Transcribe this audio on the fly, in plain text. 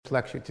this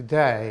lecture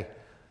today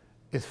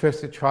is first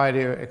to try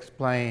to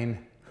explain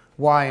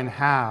why and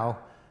how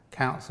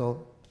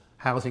council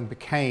housing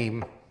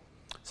became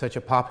such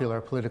a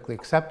popular, politically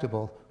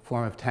acceptable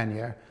form of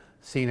tenure,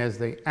 seen as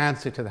the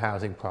answer to the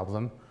housing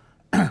problem.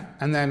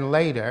 And then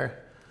later,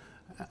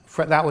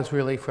 that was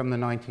really from the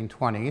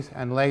 1920s,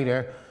 and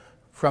later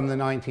from the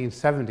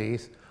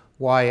 1970s,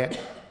 why it,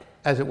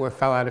 as it were,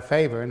 fell out of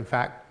favor. In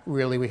fact,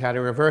 really we had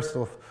a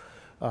reversal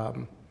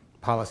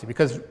policy,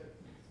 because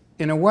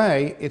in a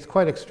way it's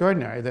quite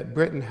extraordinary that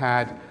Britain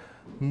had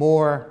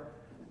more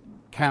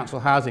council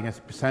housing as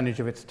a percentage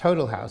of its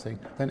total housing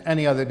than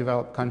any other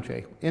developed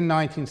country. In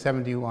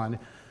 1971,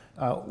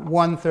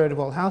 1/3 of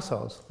all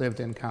households lived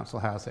in council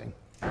housing.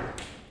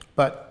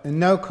 But in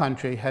no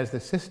country has the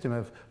system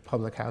of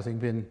public housing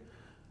been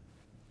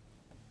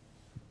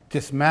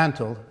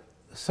dismantled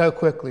so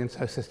quickly and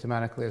so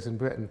systematically as in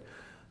Britain.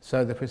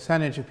 So the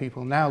percentage of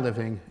people now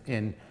living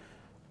in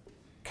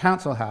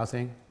council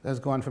housing has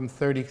gone from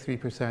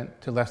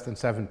 33% to less than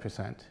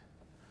 7%.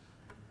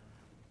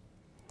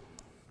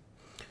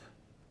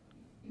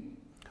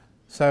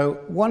 So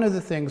one of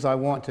the things I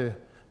want to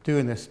do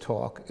in this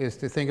talk is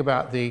to think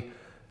about the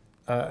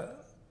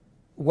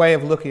way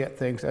of looking at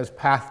things as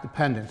path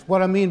dependence.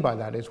 What I mean by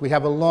that is we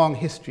have a long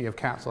history of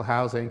council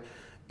housing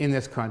in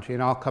this country,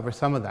 and I'll cover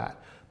some of that.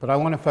 But I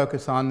want to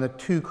focus on the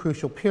two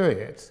crucial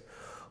periods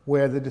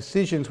where the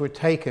decisions were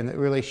taken that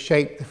really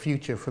shaped the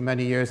future for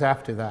many years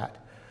after that.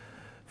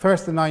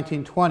 First, the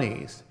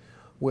 1920s,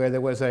 where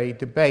there was a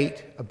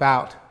debate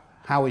about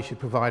how we should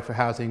provide for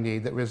housing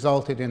need that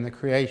resulted in the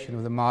creation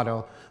of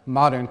the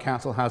modern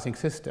council housing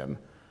system.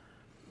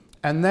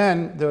 And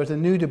then there was a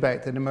new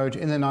debate that emerged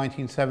in the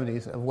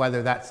 1970s of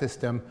whether that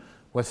system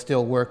was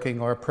still working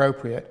or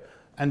appropriate.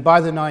 And by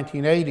the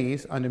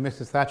 1980s, under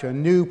Mrs. Thatcher, a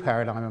new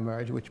paradigm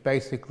emerged, which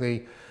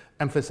basically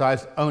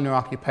emphasized owner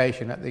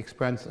occupation at the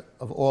expense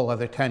of all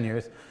other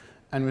tenures,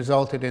 and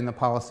resulted in the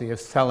policy of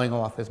selling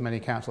off as many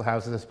council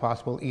houses as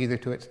possible, either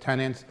to its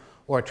tenants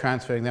or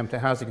transferring them to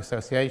housing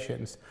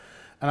associations.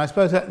 And I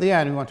suppose at the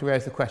end we want to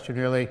raise the question,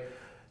 really,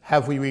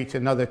 have we reached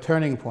another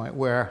turning point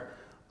where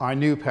our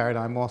new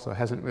paradigm also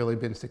hasn't really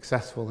been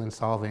successful in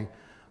solving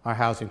our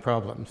housing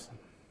problems?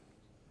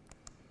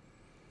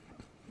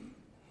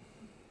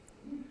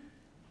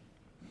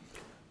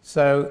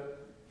 So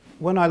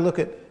when I look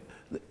at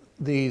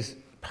these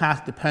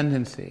path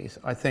dependencies,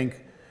 I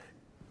think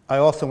I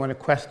also want to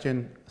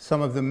question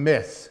some of the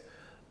myths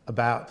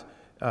about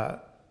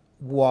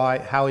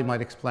how we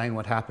might explain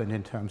what happened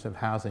in terms of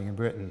housing in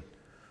Britain.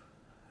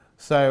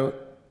 So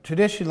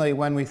traditionally,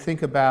 when we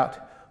think about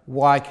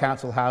why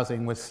council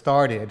housing was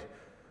started,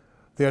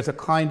 there's a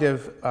kind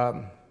of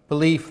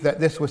belief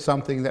that this was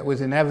something that was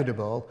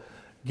inevitable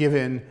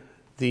given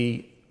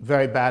the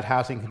very bad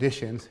housing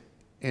conditions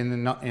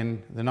in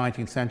the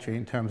 19th century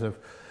in terms of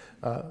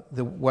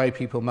the way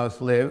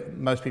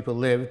most people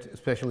lived,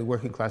 especially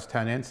working class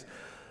tenants,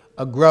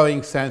 a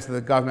growing sense that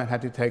the government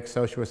had to take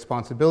social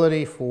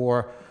responsibility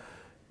for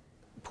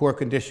poor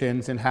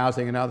conditions in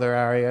housing in other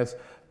areas,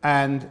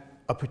 and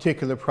a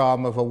particular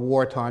problem of a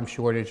wartime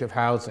shortage of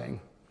housing.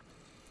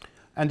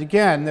 And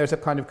again, there's a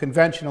kind of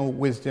conventional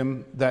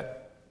wisdom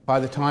that by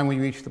the time we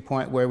reached the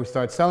point where we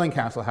started selling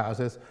council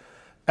houses,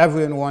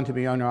 everyone wanted to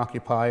be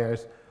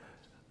owner-occupiers.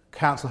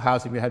 Council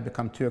housing had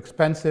become too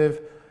expensive,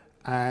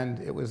 and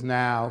it was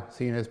now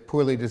seen as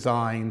poorly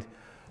designed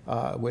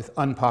with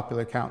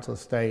unpopular council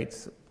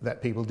estates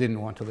that people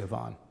didn't want to live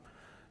on.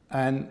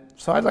 And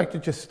so I'd like to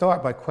just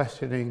start by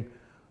questioning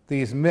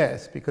these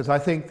myths, because I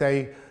think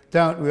they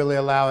don't really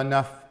allow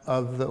enough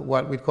of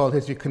what we'd call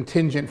history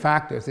contingent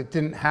factors. It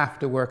didn't have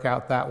to work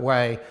out that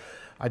way.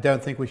 I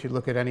don't think we should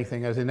look at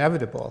anything as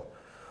inevitable.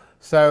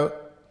 So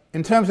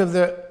in terms of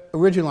the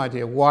original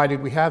idea, why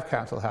did we have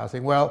council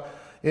housing? Well,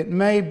 it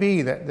may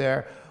be that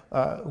there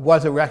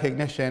was a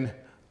recognition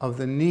of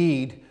the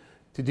need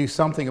to do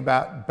something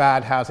about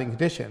bad housing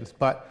conditions,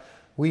 but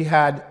we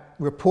had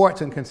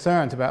reports and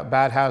concerns about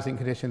bad housing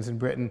conditions in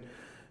Britain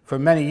for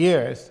many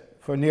years,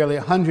 for nearly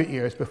 100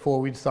 years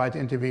before we decided to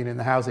intervene in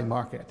the housing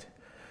market.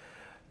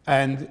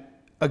 And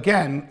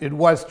again, it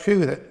was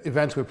true that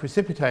events were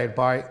precipitated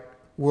by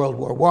World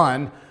War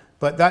I,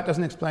 but that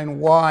doesn't explain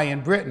why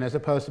in Britain, as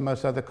opposed to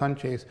most other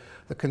countries,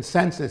 the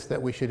consensus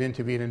that we should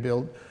intervene and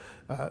build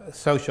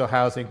social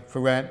housing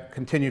for rent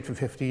continued for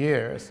 50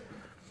 years.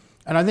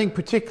 And I think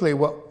particularly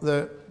what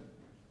the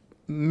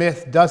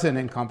myth doesn't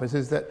encompass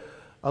is that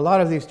a lot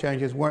of these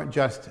changes weren't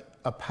just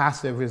a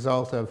passive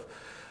result of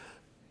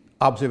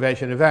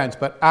observation events,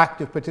 but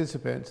active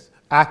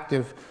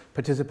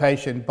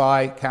participation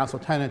by council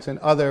tenants and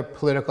other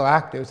political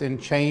actors in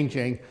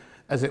changing,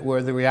 as it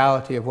were, the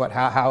reality of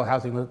how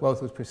housing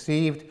both was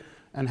perceived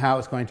and how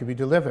it's going to be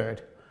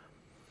delivered.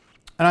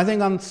 And I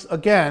think,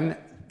 again,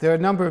 there are a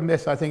number of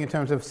myths, I think, in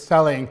terms of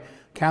selling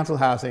council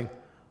housing.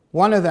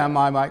 One of them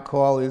I might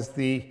call is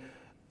the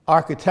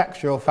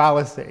architectural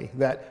fallacy,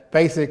 that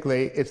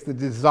basically it's the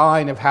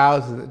design of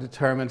houses that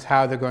determines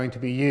how they're going to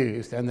be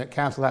used, and that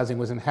council housing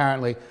was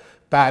inherently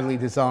badly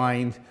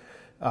designed,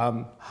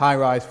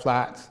 high-rise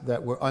flats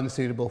that were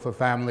unsuitable for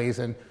families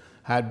and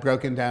had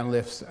broken down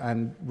lifts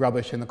and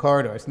rubbish in the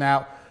corridors.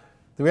 Now,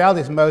 the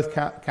reality is most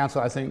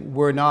council housing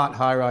were not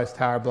high-rise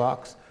tower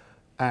blocks,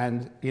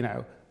 and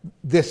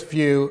this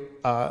view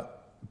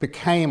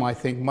became, I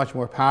think, much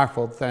more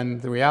powerful than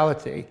the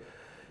reality.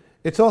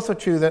 It's also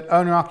true that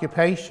owner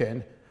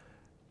occupation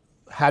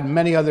had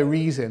many other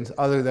reasons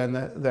other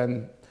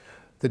than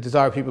the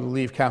desire of people to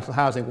leave council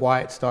housing why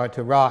it started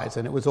to rise,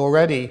 and it was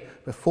already,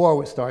 before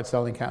we started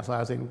selling council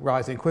housing,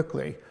 rising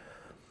quickly.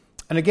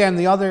 And again,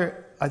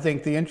 I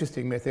think the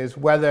interesting myth is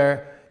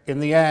whether in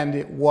the end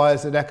it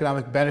was an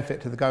economic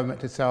benefit to the government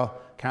to sell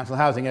council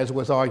housing, as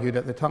was argued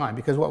at the time,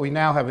 because what we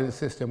now have is a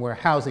system where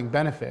housing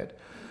benefit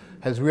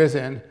has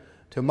risen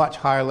to a much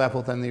higher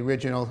level than the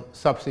original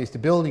subsidies to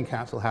building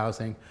council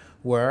housing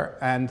were,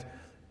 and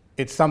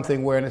it's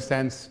something where, in a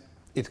sense,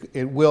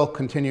 it will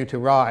continue to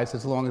rise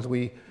as long as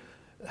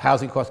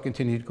housing costs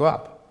continue to go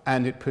up,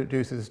 and it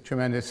produces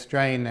tremendous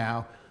strain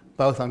now,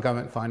 both on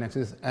government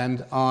finances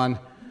and on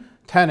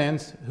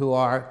tenants who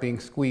are being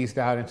squeezed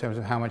out in terms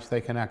of how much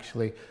they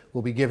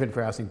will be given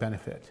for housing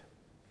benefit.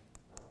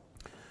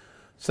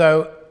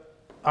 So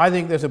I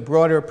think there's a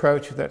broader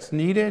approach that's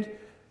needed.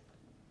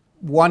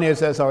 One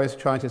is, as I was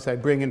trying to say,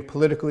 bring in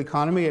political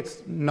economy.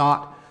 It's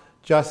not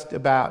just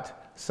about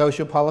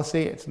social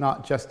policy, it's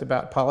not just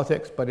about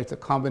politics, but it's a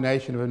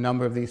combination of a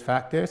number of these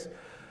factors.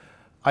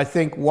 I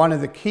think one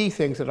of the key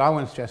things that I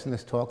want to stress in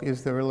this talk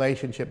is the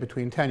relationship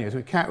between tenures.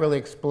 We can't really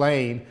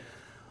explain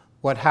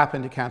what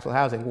happened to council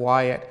housing,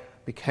 why it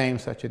became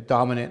such a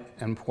dominant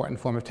and important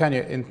form of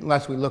tenure,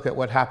 unless we look at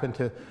what happened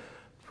to the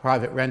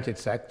private rented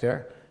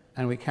sector,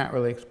 and we can't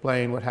really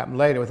explain what happened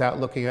later without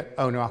looking at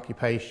owner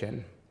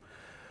occupation.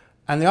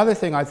 And the other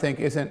thing I think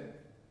isn't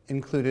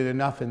included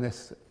enough in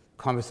this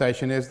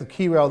conversation is the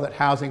key role that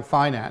housing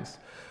finance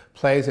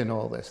plays in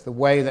all this, the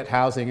way that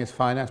housing is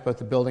financed, both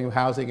the building of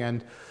housing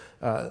and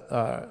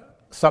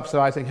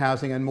subsidizing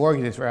housing and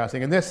mortgages for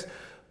housing. And this,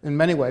 in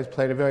many ways,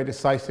 played a very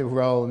decisive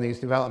role in these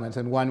developments,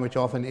 and one which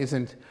often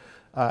isn't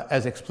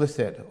as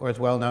explicit or as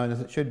well known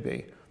as it should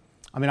be.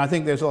 I mean, I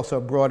think there's also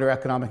a broader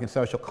economic and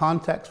social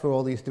context for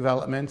all these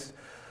developments.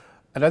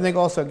 And I think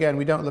also, again,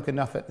 we don't look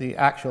enough at the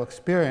actual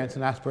experience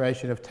and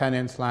aspiration of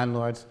tenants,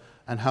 landlords,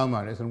 and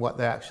homeowners and what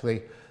they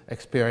actually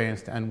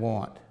experienced and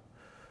want.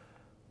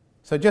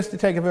 So just to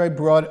take a very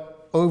broad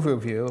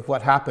overview of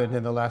what happened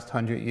in the last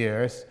 100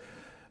 years,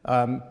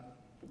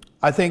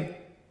 I think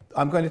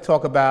I'm going to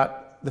talk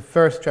about the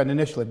first trend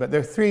initially, but there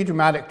are three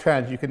dramatic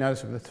trends you can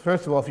notice from this.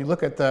 First of all, if you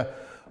look at the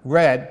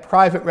red,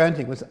 private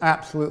renting was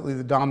absolutely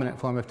the dominant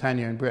form of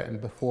tenure in Britain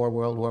before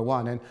World War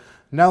I, and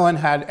no one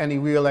had any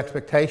real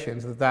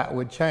expectations that that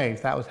would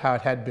change. That was how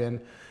it had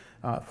been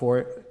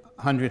for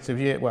hundreds of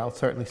years, well,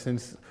 certainly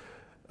since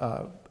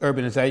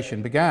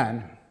urbanization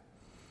began.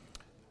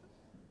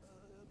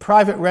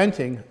 Private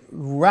renting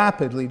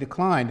rapidly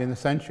declined in the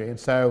century, and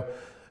so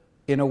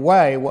in a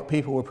way, what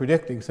people were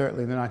predicting,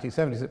 certainly in the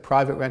 1970s, that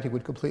private renting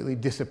would completely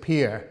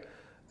disappear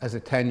as a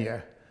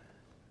tenure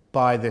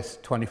by this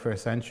 21st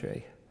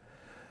century.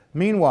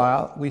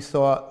 Meanwhile, we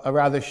saw a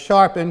rather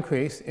sharp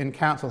increase in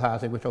council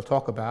housing, which I'll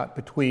talk about,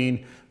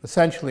 between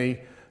essentially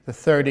the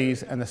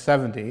 30s and the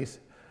 70s,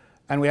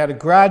 and we had a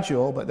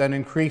gradual but then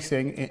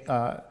increasing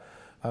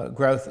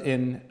growth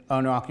in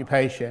owner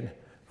occupation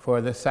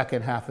for the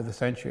second half of the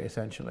century,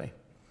 essentially.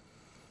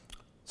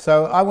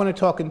 So I want to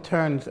talk in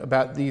terms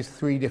about these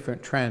three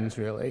different trends,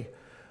 really.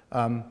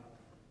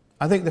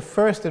 I think the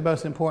first and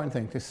most important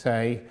thing to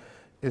say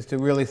is to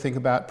really think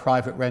about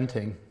private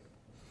renting,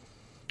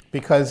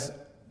 because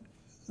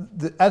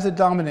as a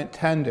dominant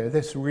tender,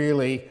 this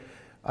really,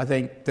 I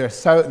think, there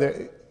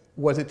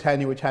was a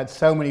tenure which had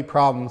so many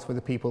problems for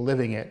the people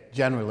living it,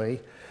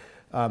 generally.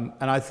 And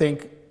I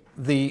think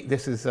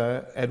this is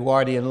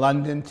Edwardian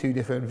London, two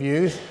different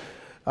views.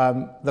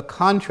 The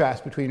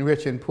contrast between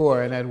rich and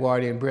poor in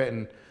Edwardian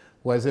Britain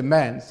was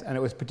immense, and it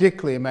was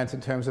particularly immense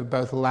in terms of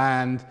both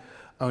land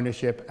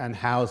ownership and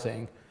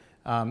housing.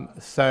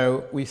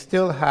 So we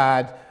still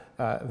had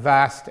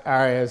vast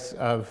areas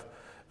of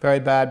very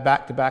bad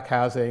back-to-back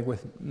housing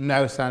with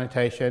no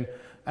sanitation,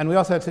 and we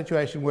also had a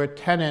situation where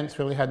tenants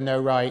really had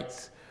no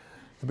rights.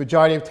 The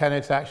majority of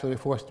tenants actually were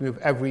forced to move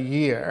every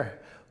year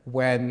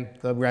when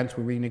the rents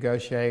were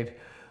renegotiated,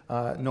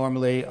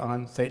 normally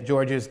on St.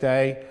 George's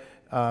Day,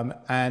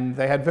 and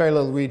they had very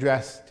little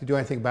redress to do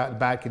anything about the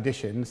bad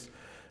conditions,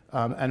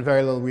 and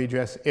very little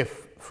redress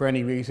if, for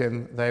any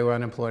reason, they were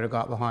unemployed or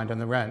got behind on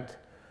the rent.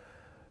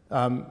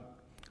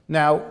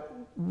 Now,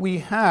 we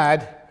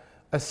had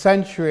a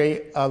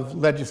century of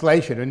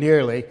legislation, or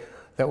nearly,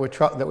 that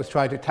was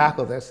trying to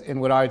tackle this in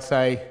what I would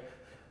say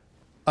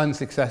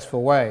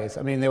unsuccessful ways.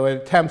 I mean, there were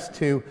attempts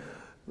to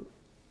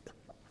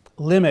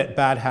limit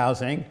bad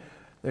housing, there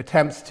were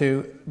attempts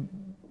to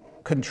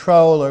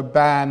control or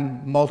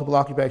ban multiple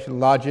occupation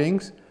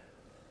lodgings,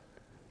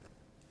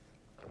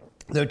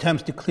 there were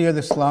attempts to clear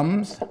the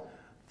slums.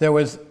 There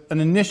was an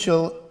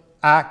initial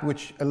act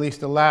which at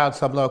least allowed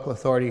some local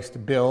authorities to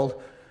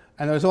build,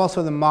 and there was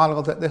also the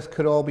model that this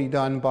could all be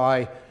done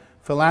by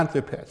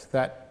philanthropists,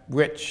 that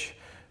rich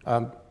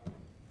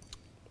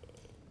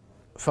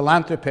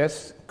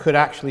philanthropists could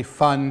actually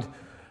find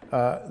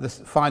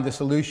the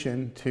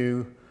solution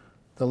to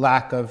the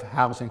lack of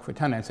housing for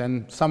tenants.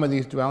 And some of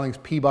these dwellings,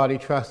 Peabody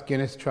Trust,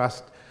 Guinness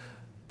Trust,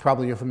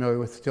 probably you're familiar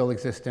with, still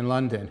exist in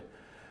London.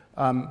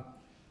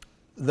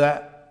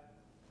 The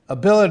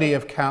ability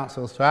of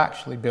councils to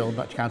actually build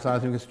much council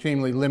housing was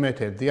extremely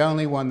limited. The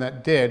only one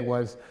that did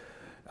was,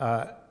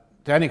 to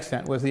any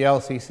extent, was the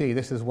LCC.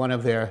 This is one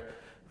of their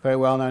very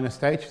well-known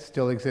estates,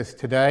 still exists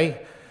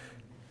today.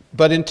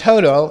 But in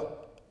total,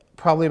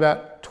 probably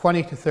about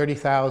 20 to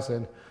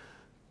 30,000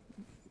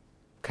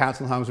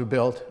 council homes were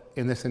built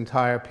in this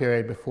entire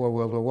period before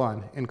World War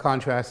I, in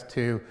contrast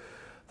to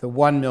the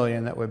 1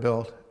 million that were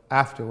built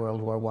after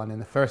World War I in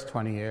the first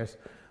 20 years,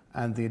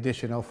 and the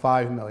additional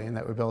 5 million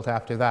that were built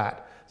after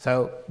that.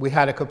 So we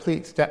had a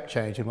complete step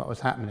change in what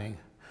was happening.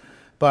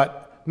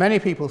 But many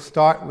people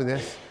start with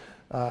this,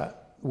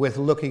 with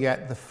looking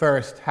at the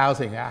first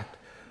Housing Act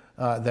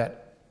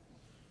that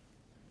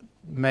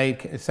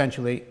made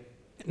essentially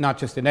not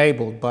just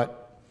enabled,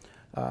 but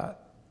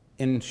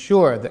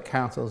ensured that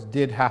councils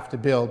did have to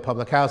build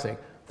public housing.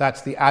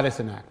 That's the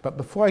Addison Act. But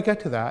before I get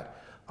to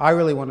that, I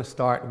really want to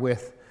start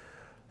with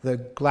the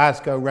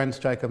Glasgow rent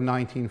strike of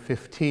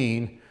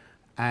 1915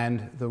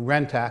 and the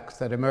rent acts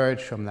that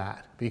emerged from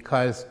that.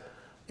 Because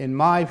in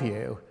my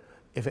view,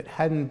 if it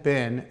hadn't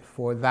been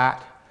for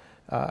that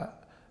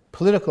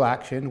political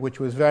action, which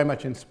was very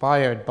much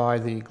inspired by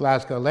the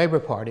Glasgow Labour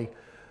Party,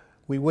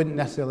 we wouldn't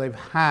necessarily have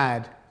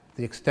had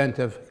the extent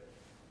of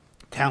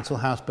council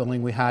house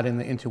building we had in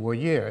the interwar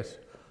years.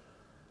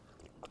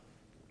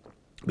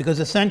 Because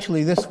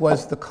essentially this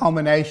was the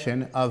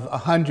culmination of a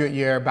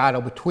 100-year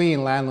battle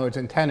between landlords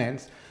and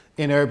tenants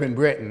in urban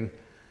Britain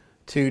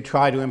to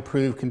try to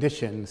improve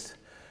conditions.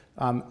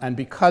 And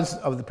because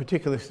of the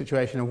particular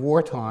situation of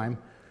wartime,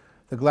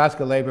 the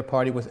Glasgow Labour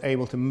Party was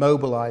able to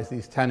mobilize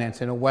these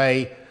tenants in a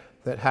way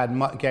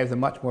that gave them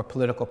much more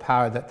political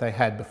power than they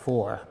had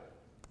before.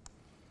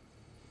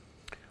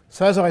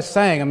 So as I was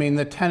saying, I mean,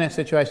 the tenant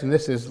situation,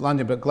 this is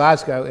London, but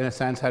Glasgow, in a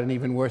sense, had an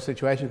even worse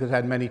situation because it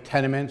had many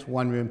tenements,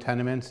 one-room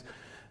tenements,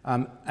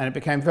 and it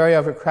became very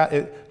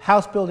overcrowded.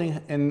 House building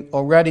had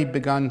already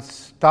begun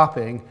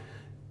stopping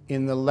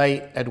in the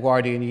late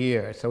Edwardian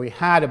years. So we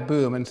had a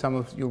boom, and some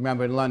of you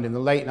remember in London, the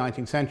late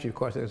 19th century, of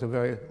course, there was a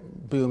very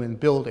boom in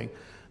building.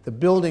 The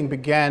building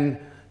began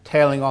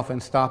tailing off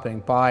and stopping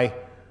by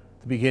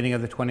the beginning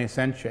of the 20th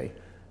century.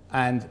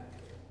 And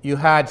you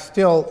had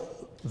still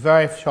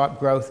very sharp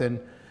growth in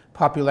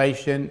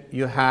population,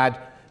 you had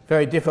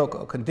very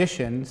difficult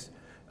conditions,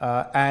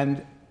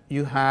 and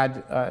you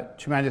had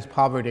tremendous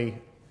poverty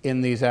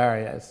in these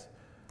areas.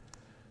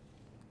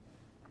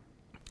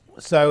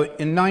 So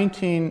in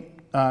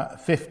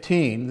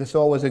 1915, this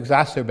all was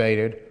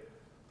exacerbated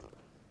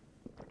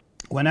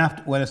when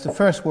as the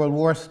First World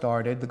War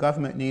started, the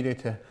government needed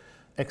to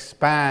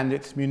expand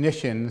its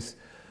munitions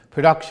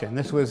production.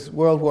 This was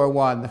World War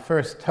I, the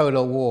first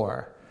total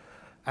war.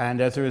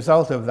 And as a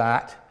result of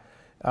that,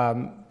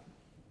 the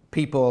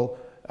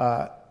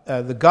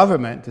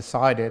government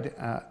decided,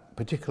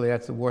 particularly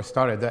as the war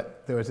started,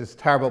 that there was this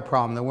terrible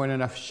problem. There weren't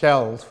enough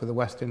shells for the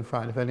Western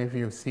Front. If any of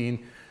you have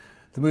seen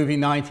the movie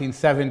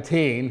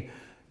 1917,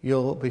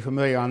 you'll be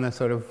familiar on the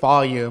sort of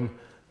volume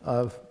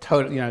of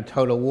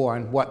total war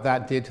and what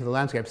that did to the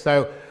landscape.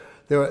 So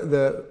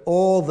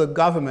all the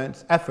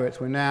government's efforts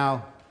were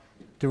now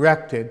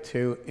directed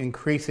to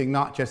increasing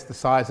not just the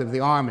size of the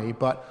army,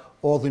 but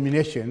all the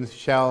munitions,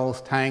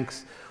 shells,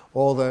 tanks,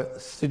 all the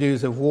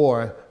sinews of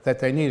war that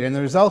they needed. And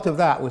the result of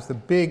that was the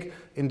big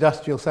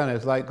industrial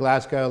centres like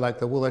Glasgow, like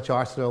the Woolwich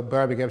Arsenal,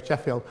 Birmingham,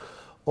 Sheffield,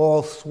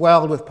 all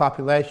swelled with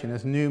population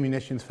as new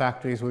munitions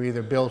factories were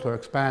either built or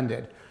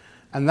expanded.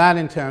 And that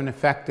in turn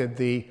affected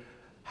the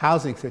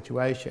housing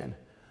situation.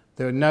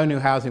 No new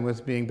housing was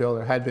being built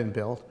or had been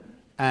built,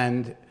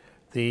 and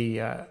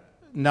the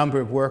number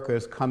of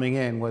workers coming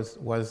in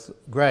was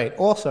great.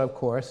 Also, of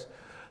course,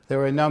 there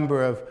were a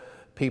number of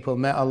people,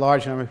 a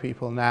large number of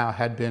people now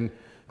had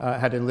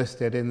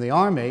enlisted in the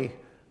army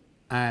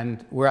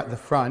and were at the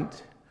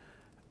front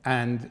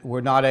and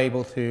were not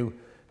able to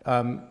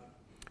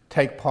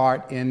take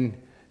part in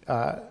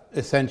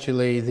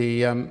essentially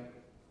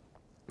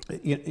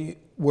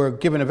were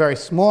given a very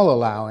small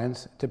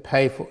allowance to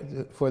pay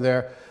for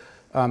their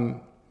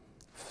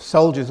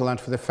soldiers'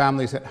 allowance for their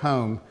families at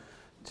home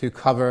to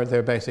cover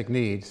their basic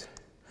needs.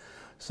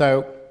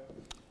 So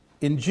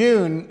in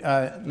June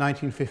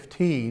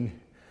 1915,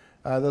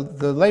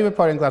 the Labour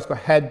Party in Glasgow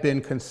had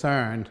been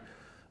concerned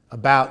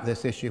about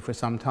this issue for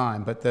some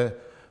time, but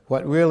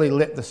what really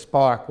lit the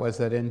spark was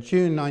that in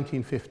June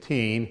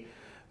 1915,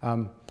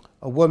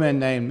 a woman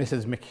named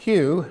Mrs.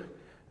 McHugh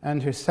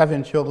and her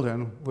 7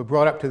 children were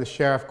brought up to the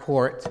Sheriff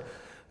Court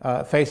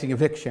facing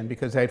eviction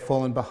because they had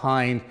fallen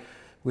behind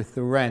with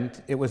the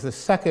rent. It was the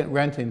second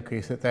rent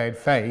increase that they had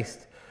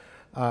faced.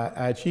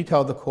 And she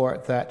told the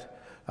court that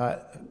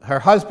her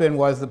husband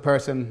was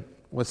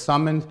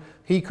summoned.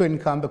 He couldn't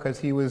come because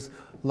he was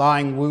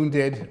lying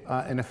wounded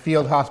in a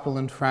field hospital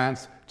in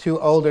France. 2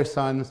 older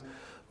sons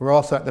were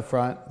also at the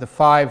front. The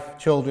 5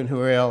 children who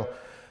were ill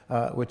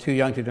were too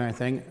young to do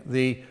anything.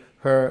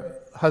 Her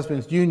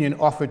husband's union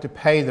offered to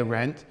pay the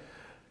rent,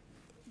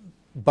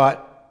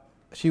 but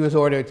she was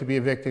ordered to be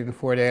evicted in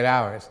 48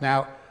 hours.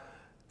 Now,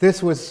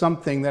 this was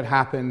something that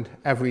happened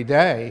every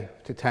day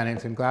to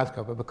tenants in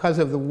Glasgow, but because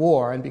of the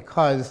war and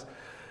because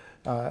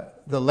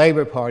the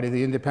Labour Party,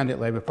 the Independent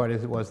Labour Party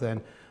as it was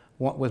then,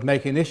 was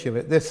making an issue of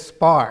it, this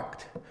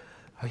sparked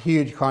a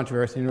huge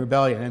controversy and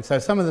rebellion. And so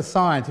some of the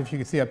signs, if you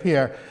can see up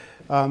here,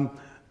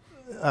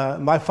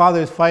 my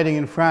father is fighting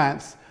in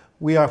France,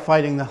 we are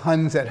fighting the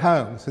Huns at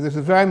home. So this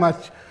is very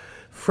much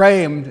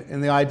framed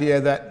in the idea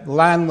that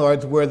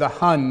landlords were the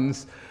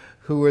Huns,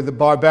 who were the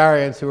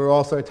barbarians who were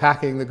also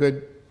attacking the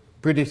good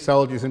British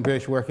soldiers and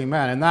British working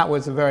men. And that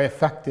was a very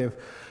effective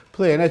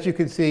plea. And as you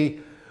can see,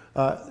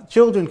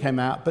 children came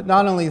out, but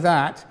not only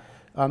that,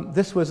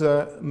 this was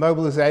a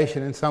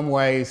mobilization in some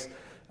ways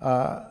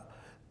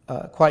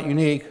quite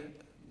unique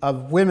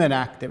of women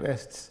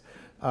activists.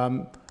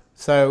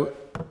 So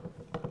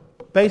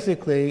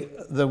basically,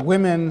 the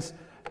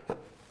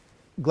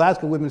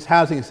Glasgow Women's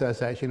Housing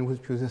Association,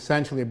 which was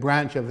essentially a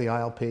branch of the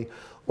ILP,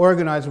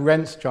 organized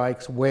rent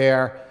strikes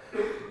where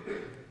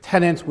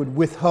tenants would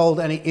withhold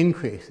any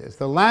increases.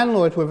 The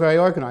landlords were very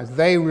organized.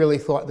 They really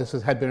thought this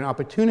had been an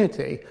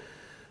opportunity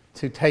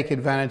to take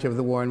advantage of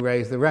the war and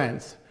raise the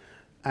rents.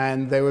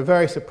 And they were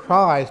very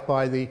surprised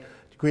by the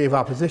degree of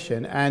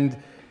opposition. And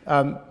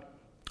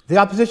the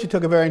opposition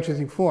took a very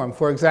interesting form.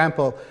 For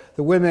example,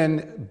 the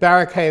women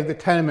barricaded the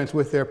tenements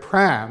with their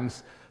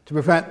prams to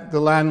prevent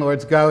the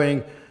landlords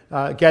getting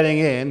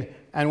in.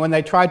 And when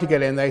they tried to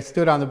get in, they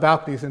stood on the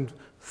balconies and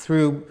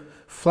threw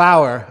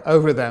flour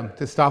over them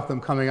to stop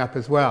them coming up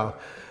as well.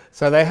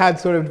 So they had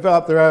sort of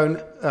developed their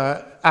own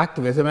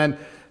activism. And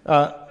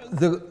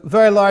the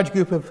very large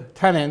group of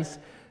tenants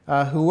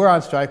who were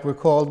on strike were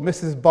called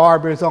Mrs.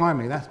 Barber's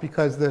Army. That's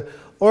because the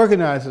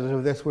organizers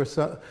of this were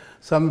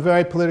some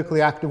very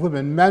politically active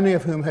women, many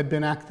of whom had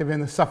been active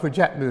in the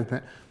suffragette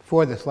movement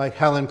before this, like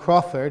Helen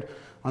Crawford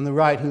on the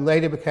right, who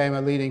later became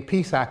a leading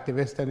peace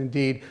activist and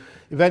indeed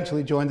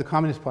eventually joined the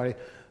Communist Party.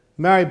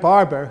 Mary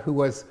Barber, who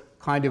was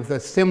kind of the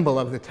symbol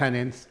of the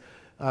tenants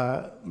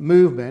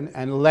movement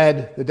and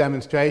led the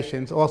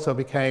demonstrations, also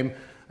became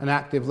an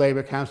active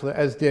Labour councillor,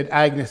 as did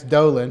Agnes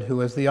Dolan, who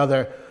was the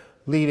other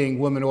leading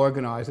woman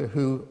organiser,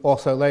 who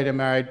also later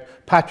married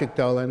Patrick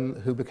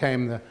Dolan, who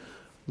became the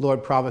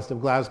Lord Provost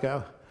of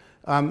Glasgow.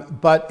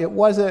 But it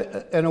was,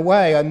 in a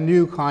way, a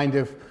new kind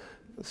of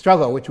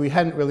struggle, which we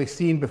hadn't really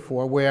seen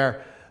before,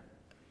 where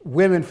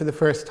women, for the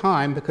first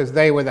time, because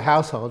they were the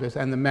householders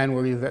and the men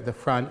were either at the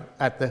front,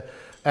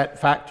 at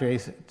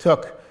factories,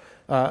 took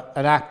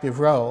an active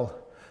role.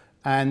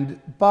 And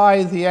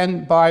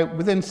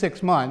within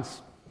 6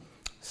 months,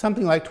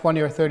 something like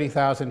 20 or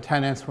 30,000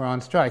 tenants were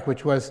on strike,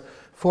 which was,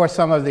 for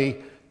some of the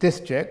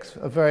districts,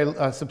 a very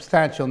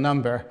substantial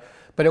number.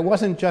 But it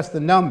wasn't just the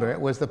number, it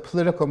was the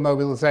political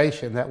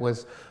mobilization that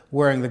was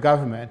worrying the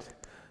government.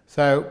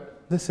 So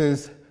this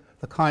is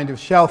the kind of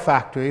shell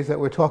factories that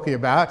we're talking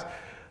about.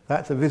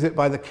 That's a visit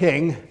by the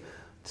king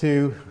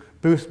to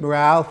boost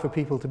morale for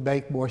people to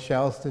make more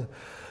shells to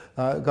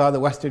guard the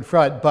Western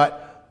Front.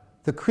 But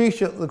the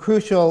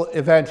crucial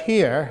event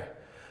here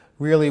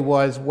really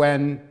was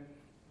when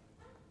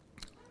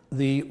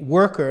the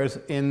workers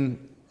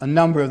in a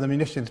number of the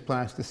munitions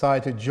plants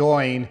decided to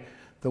join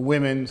the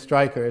women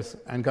strikers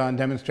and go on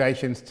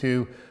demonstrations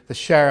to the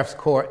sheriff's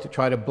court to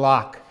try to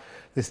block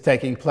this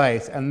taking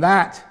place. And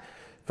that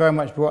very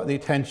much brought the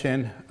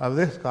attention of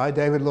this guy,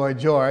 David Lloyd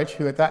George,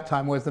 who at that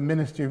time was the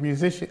Minister of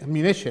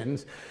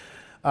Munitions,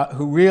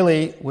 who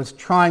really was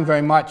trying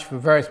very much for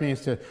various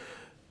means to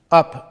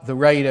up the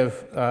rate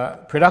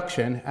of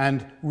production,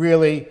 and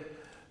really,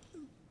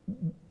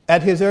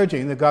 at his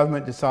urging, the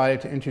government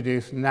decided to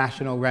introduce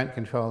national rent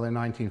control in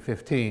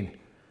 1915.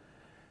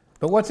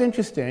 But what's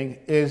interesting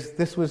is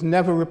this was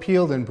never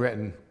repealed in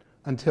Britain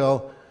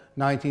until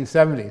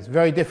 1970s,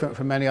 very different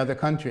from many other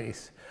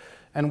countries.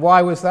 And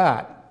why was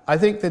that? I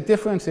think the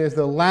difference is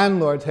the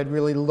landlords had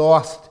really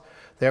lost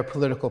their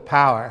political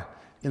power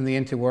in the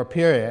interwar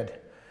period.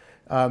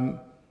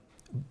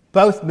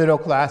 Both middle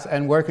class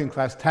and working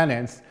class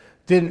tenants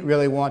didn't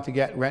really want to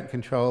get rent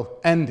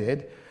control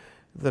ended.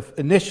 The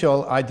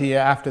initial idea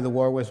after the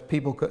war was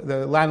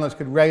the landlords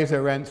could raise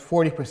their rents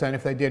 40%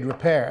 if they did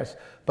repairs,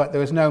 but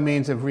there was no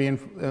means of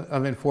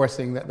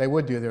enforcing that they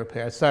would do the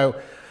repairs. So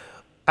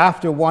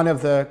after one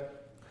of the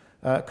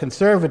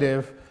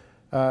conservative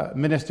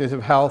ministers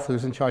of health,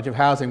 who's in charge of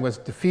housing, was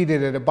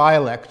defeated at a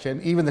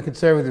by-election, even the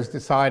conservatives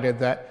decided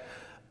that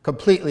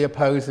completely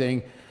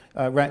opposing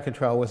rent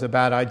control was a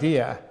bad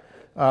idea.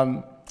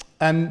 And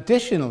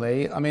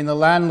additionally, I mean, the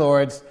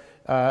landlords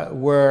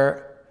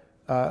were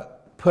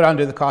put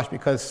under the cosh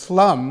because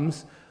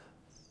slums,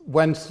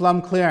 when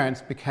slum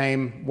clearance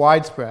became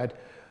widespread,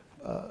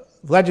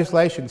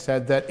 legislation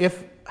said that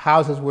if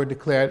houses were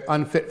declared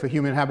unfit for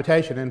human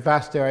habitation and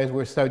vast areas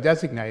were so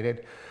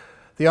designated,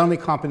 the only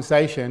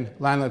compensation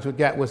landlords would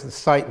get was the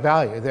site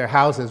value. Their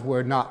houses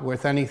were not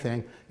worth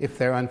anything if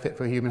they're unfit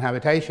for human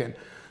habitation.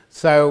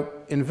 So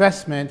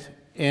investment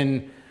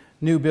in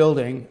new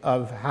building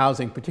of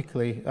housing,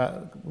 particularly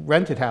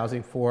rented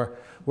housing for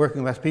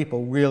working class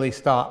people, really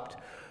stopped.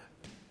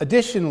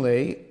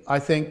 Additionally, I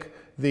think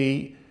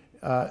the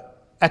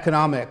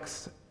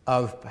economics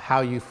of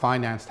how you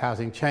financed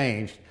housing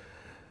changed.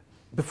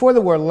 Before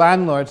the war,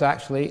 landlords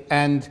actually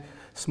and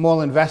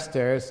small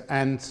investors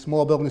and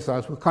small building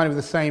societies were kind of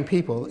the same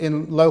people.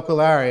 In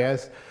local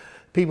areas,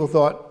 people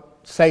thought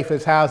safe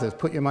as houses,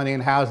 put your money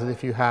in houses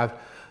if you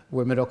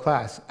were middle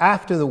class.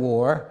 After the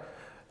war,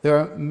 there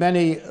are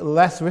many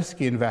less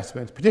risky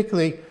investments,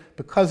 particularly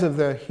because of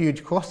the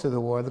huge cost of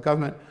the war. The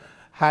government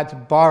had to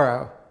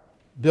borrow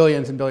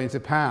billions and billions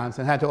of pounds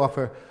and had to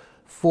offer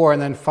 4%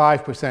 and then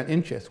 5%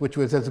 interest, which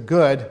was as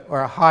good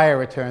or a higher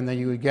return than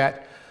you would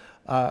get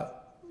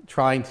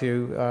trying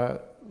to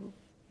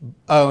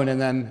own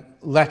and then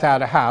let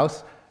out a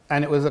house,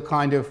 and it was a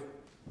kind of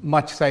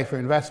much safer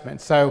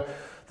investment. So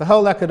the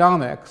whole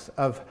economics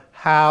of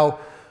how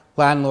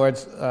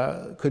landlords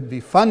could be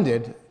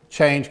funded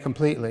changed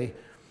completely.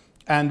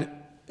 And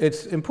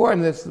it's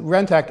important that the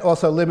Rent Act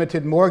also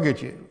limited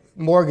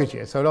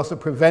mortgages, so it also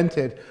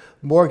prevented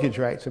mortgage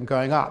rates from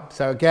going up.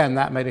 So again,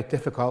 that made it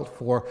difficult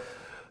for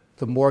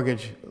the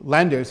mortgage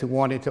lenders who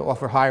wanted to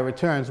offer higher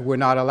returns were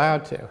not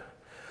allowed to.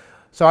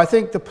 So I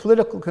think the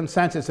political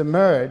consensus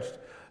emerged,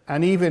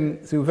 and even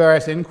through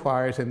various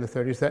inquiries in the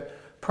 30s,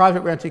 that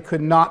private renting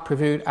could not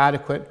provide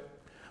adequate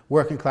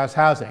working class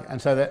housing, and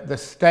so that the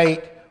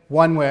state,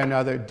 one way or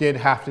another, did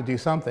have to do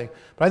something.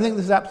 But I think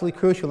this is absolutely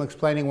crucial in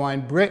explaining why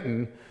in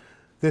Britain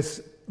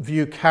this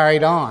view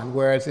carried on,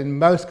 whereas in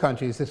most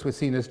countries this was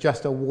seen as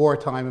just a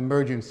wartime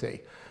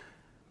emergency.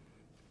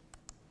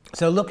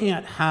 So looking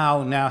at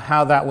how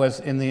that was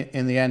in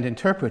the end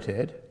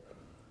interpreted,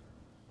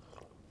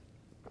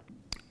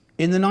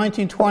 in the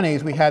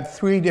 1920s we had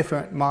three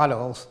different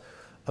models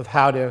of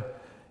how to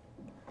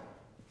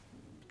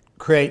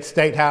create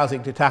state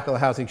housing to tackle the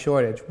housing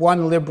shortage.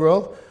 One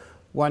liberal,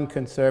 one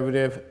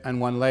conservative, and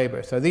one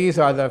Labour. So these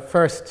are the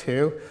first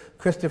two.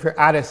 Christopher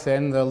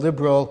Addison, the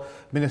Liberal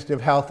Minister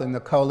of Health in the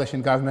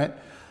coalition government,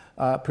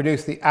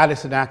 produced the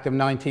Addison Act of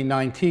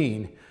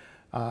 1919,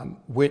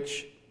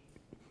 which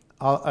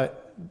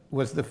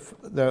was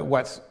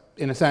what's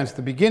in a sense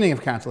the beginning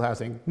of council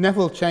housing.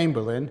 Neville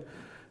Chamberlain,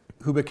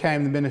 who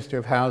became the Minister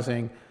of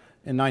Housing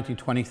in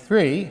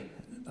 1923,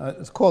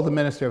 is called the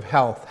Minister of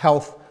Health.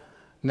 Health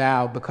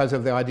now, because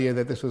of the idea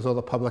that this was all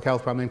a public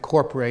health problem,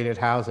 incorporated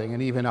housing,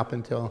 and even up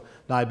until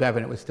Nye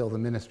Bevan, it was still the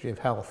Ministry of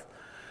Health.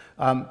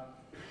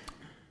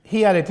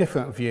 He had a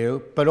different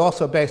view, but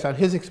also based on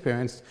his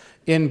experience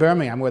in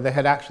Birmingham, where they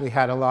had actually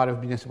had a lot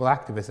of municipal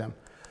activism.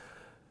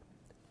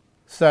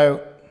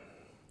 So,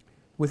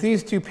 with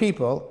these two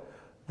people,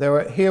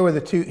 here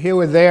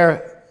were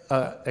their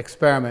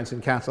experiments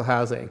in council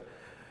housing.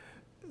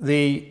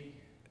 The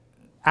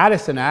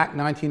Addison Act,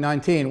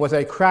 1919, was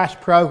a crash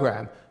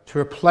program to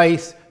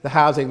replace the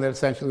housing that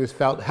essentially was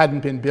felt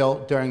hadn't been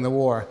built during the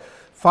war.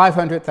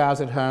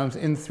 500,000 homes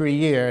in 3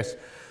 years,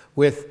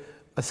 with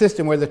a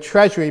system where the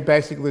Treasury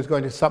basically was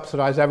going to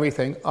subsidize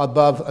everything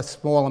above a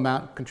small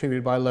amount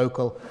contributed by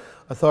local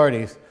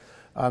authorities.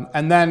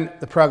 And then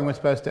the program was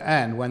supposed to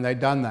end when they'd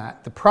done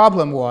that. The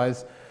problem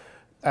was,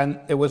 and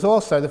it was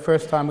also the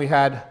first time we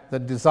had the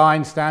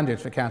design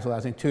standards for council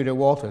housing, Tudor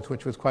Walters,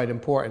 which was quite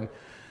important.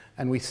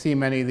 And we see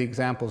many of the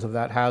examples of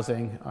that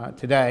housing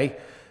today.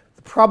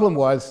 The problem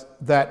was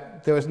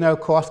that there was no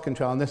cost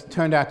control, and this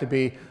turned out to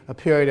be a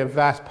period of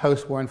vast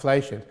post-war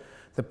inflation.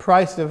 The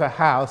price of a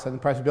house and the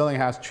price of building a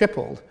house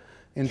tripled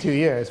in 2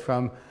 years,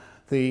 from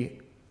the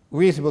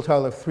reasonable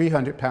total of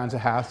 £300 a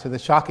house to the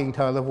shocking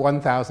total of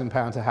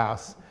 £1,000 a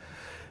house.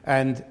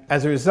 And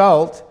as a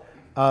result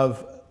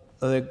of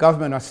the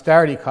government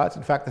austerity cuts,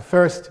 in fact, the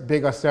first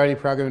big austerity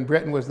program in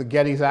Britain was the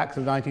Geddes Act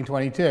of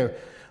 1922.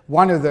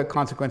 One of the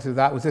consequences of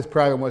that was this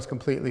program was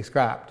completely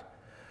scrapped.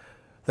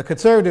 The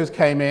Conservatives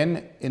came in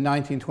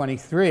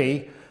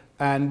 1923,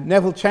 and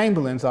Neville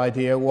Chamberlain's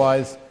idea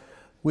was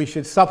we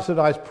should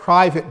subsidize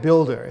private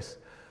builders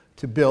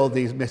to build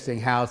these missing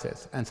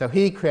houses. And so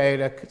he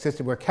created a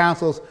system where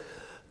councils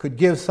could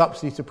give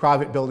subsidies to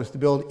private builders to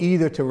build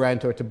either to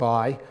rent or to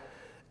buy,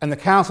 and the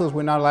councils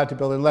were not allowed to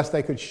build unless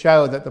they could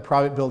show that the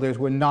private builders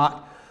were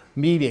not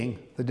meeting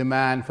the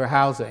demand for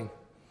housing.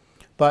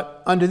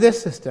 But under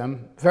this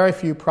system, very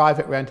few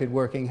private rented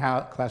working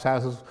class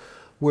houses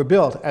were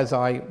built, as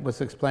I was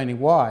explaining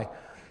why.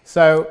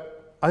 So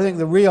I think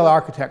the real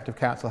architect of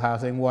council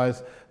housing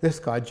was this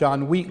guy,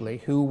 John Wheatley,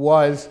 who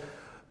was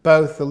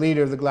both the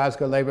leader of the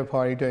Glasgow Labour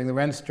Party during the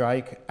rent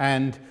strike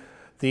and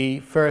the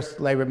first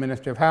Labour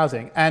Minister of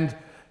Housing. And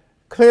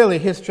clearly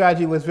his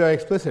strategy was very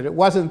explicit. It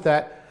wasn't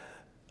that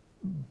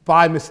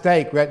by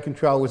mistake rent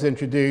control was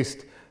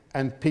introduced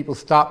and people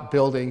stopped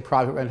building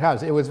private rent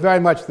houses. It was very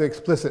much the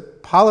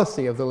explicit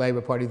policy of the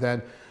Labour Party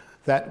then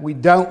that we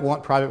don't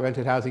want private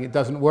rented housing, it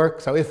doesn't work,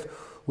 so if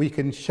we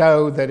can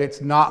show that it's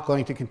not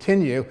going to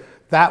continue,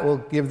 that will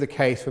give the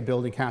case for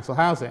building council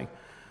housing.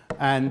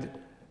 And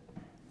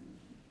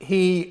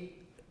he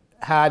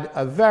had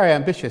a very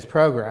ambitious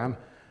program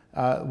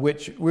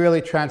which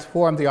really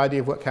transformed the idea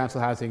of what council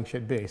housing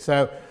should be.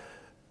 So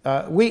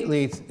in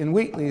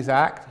Wheatley's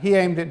Act, he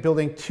aimed at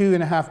building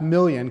 2.5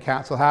 million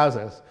council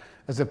houses,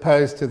 as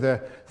opposed to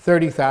the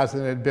 30,000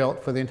 that had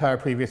built for the entire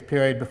previous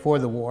period before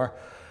the war.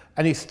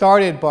 And he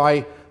started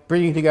by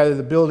bringing together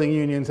the building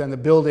unions and the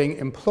building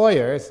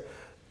employers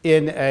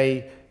in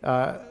a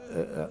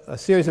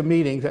series of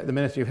meetings at the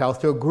Ministry of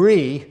Health to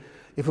agree,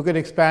 if we're going to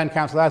expand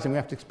council housing, we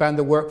have to expand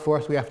the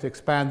workforce, we have to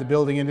expand the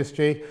building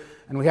industry,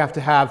 and they have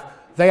to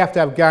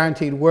have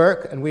guaranteed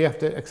work, and we have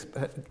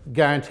to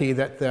guarantee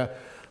that the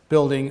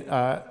building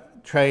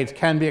trades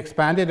can be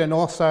expanded. And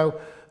also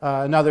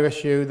another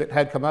issue that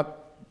had come up,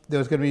 there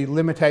was going to be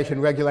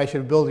limitation,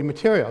 regulation of building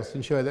materials to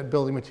ensure that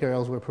building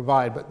materials were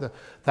provided, but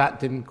that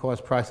didn't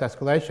cause price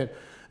escalation.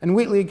 And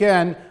Wheatley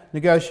again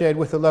negotiated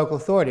with the local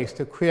authorities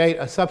to create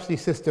a subsidy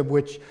system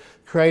which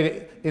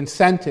created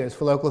incentives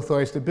for local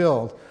authorities to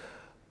build.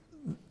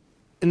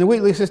 In the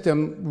Wheatley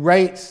system,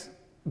 rates,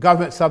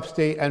 government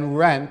subsidy, and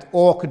rent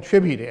all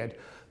contributed,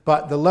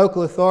 but the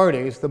local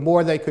authorities, the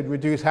more they could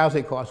reduce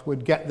housing costs,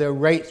 would get their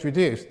rates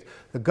reduced,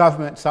 the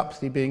government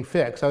subsidy being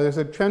fixed. So there's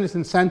a tremendous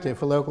incentive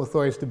for local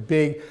authorities to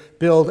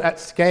build at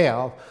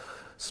scale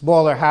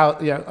smaller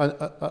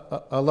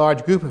a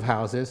large group of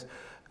houses,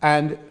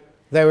 and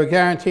they were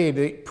guaranteed.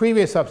 The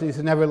previous subsidies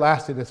had never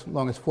lasted as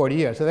long as 40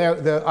 years. So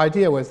the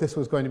idea was this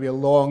was going to be a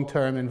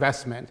long-term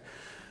investment.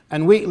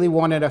 And Wheatley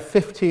wanted a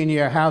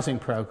 15-year housing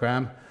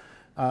program,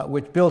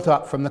 which built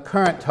up from the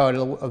current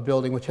total of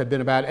building, which had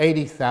been about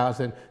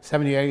 80,000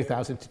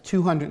 to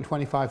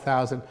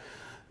 225,000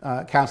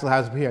 council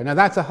houses per year. Now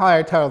that's a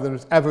higher total than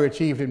was ever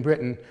achieved in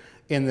Britain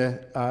in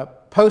the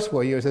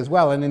post-war years as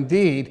well. And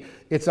indeed,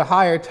 it's a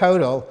higher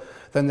total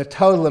than the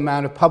total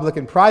amount of public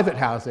and private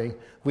housing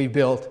we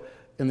built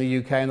in the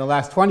UK in the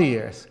last 20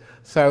 years.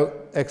 So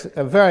it's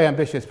a very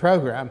ambitious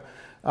program.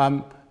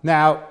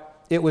 Now,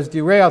 it was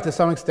derailed to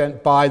some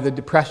extent by the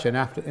Depression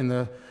in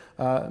the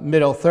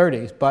middle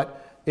 30s, but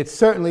it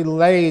certainly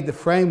laid the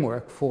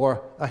framework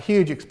for a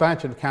huge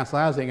expansion of council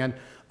housing. And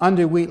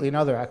under Wheatley and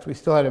other acts, we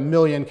still had 1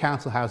 million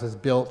council houses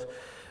built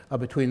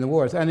between the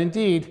wars. And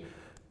indeed,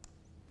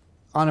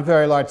 on a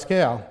very large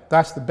scale,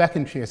 that's the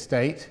Becontree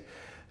estate,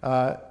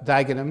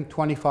 Dagenham,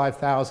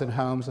 25,000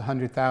 homes,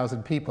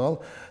 100,000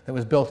 people, that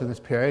was built in this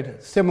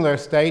period. Similar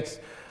estates,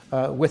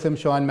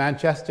 Wythamshawe and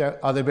Manchester,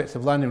 other bits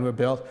of London were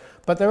built,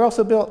 but they're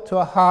also built to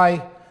a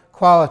high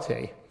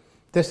quality.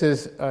 This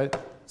is a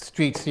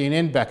street scene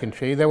in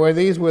Becontree.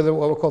 These were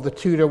what were called the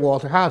Tudor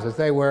Walter houses.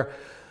 They were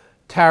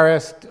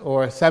terraced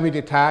or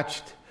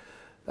semi-detached,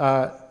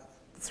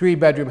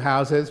 3-bedroom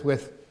houses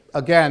with,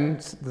 again,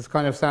 this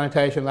kind of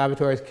sanitation,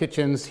 lavatories,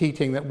 kitchens,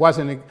 heating that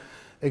wasn't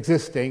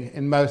existing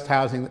in most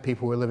housing that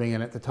people were living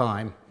in at the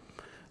time.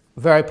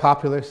 Very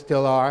popular,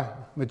 still are.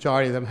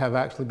 Majority of them have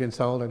actually been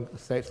sold in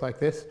estates like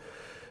this.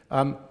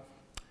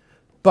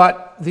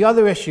 But the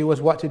other issue was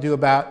what to do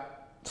about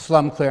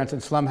slum clearance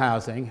and slum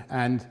housing.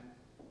 And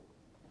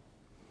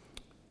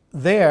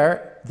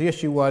there, the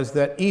issue was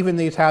that even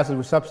these houses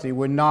with subsidy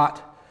were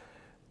not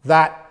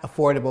that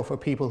affordable for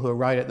people who are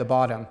right at the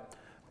bottom.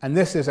 And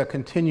this is a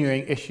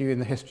continuing issue in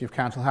the history of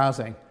council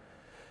housing.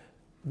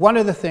 One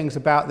of the things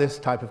about this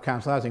type of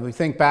council housing, we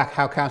think back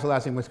how council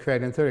housing was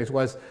created in the 30s,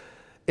 was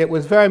it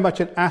was very much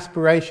an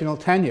aspirational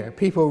tenure.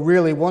 People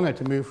really wanted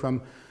to move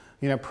from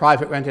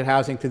private rented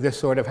housing to this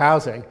sort of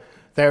housing.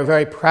 They were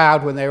very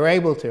proud when they were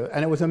able to.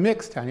 And it was a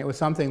mixed tenure. It was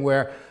something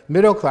where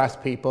middle-class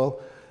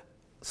people,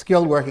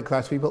 skilled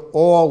working-class people,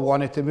 all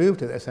wanted to move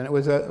to this. And it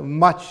was a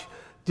much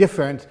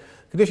different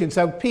condition.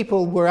 So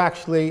people were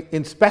actually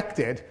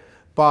inspected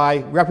by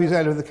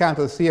representatives of the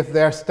council to see if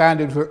their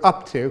standards were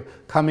up to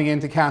coming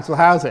into council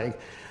housing.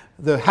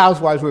 The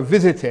housewives were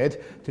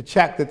visited to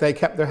check that they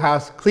kept their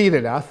house clean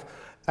enough.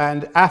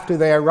 And after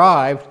they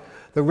arrived,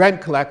 the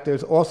rent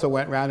collectors also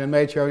went around and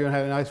made sure everyone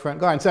had a nice front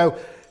garden. So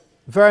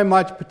very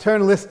much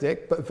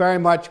paternalistic, but very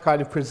much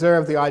kind of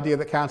preserved the idea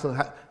that council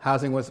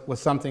housing was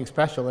something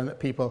special and that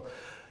people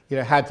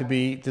had to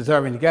be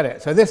deserving to get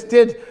it. So this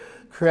did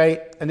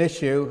create an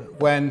issue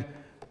when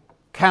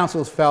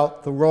councils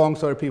felt the wrong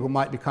sort of people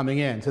might be coming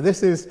in. So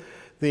this is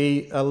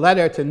a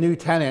letter to new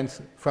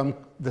tenants from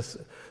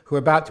who are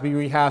about to be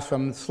rehoused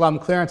from slum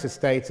clearance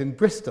estates in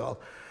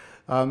Bristol,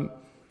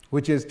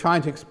 which is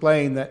trying to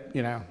explain that,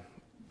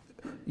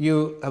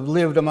 you have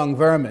lived among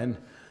vermin,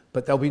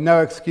 but there'll be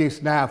no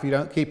excuse now if you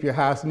don't keep your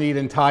house neat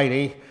and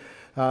tidy.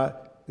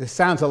 This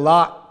sounds a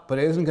lot, but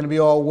it isn't going to be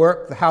all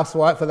work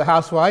for the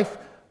housewife.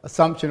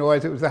 Assumption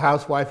always it was the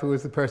housewife who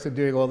was the person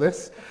doing all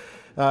this.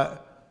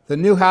 The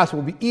new house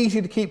will be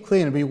easy to keep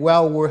clean and be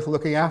well worth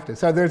looking after.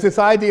 So there's this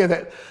idea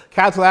that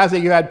council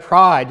housing, you had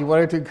pride, you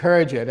wanted to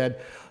encourage it, and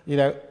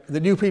the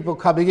new people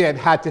coming in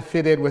had to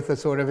fit in with the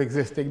sort of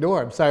existing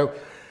norm. So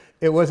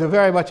it was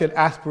very much an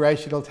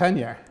aspirational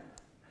tenure.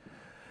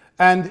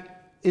 And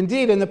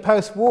indeed, in the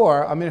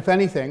post-war, if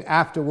anything,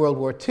 after World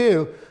War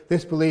II,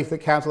 this belief that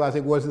council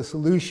housing was the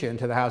solution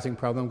to the housing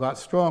problem got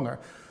stronger.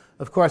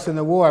 Of course, in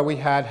the war, we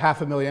had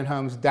 500,000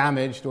 homes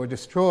damaged or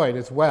destroyed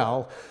as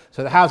well.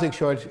 So the housing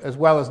shortage, as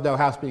well as no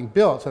house being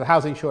built, so the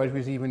housing shortage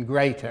was even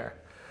greater.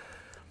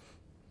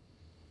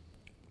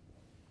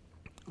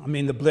 I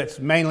mean, the Blitz,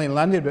 mainly in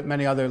London, but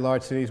many other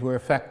large cities were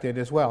affected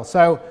as well.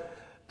 So,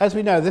 as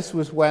we know, this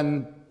was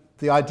when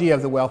the idea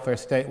of the welfare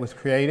state was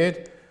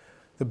created.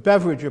 The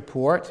Beveridge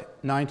Report,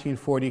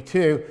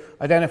 1942,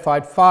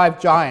 identified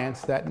 5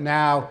 giants that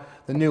now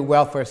the new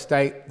welfare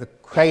state, the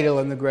cradle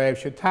and the grave,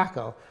 should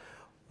tackle.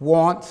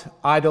 Want,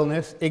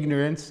 idleness,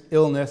 ignorance,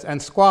 illness,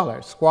 and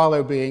squalor.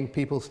 Squalor being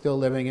people still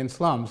living in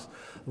slums,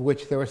 of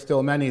which there were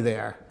still many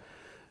there.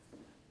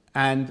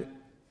 And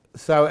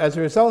so as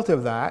a result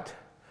of that,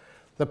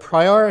 the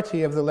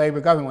priority of the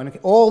Labour government,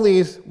 when all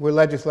these were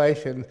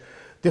legislation,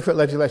 different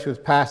legislation was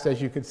passed,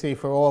 as you can see,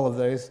 for all of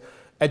those: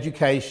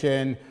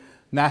 education,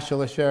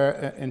 national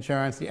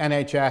insurance, the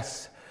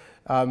NHS,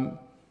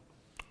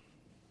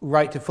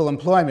 right to full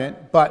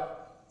employment.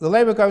 But the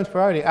Labour government's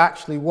priority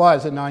actually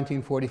was, in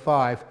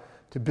 1945,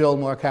 to build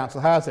more council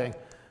housing.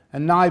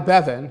 And Nye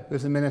Bevan,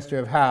 who's the Minister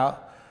of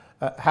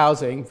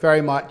Housing,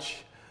 very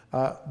much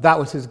that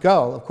was his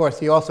goal. Of course,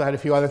 he also had a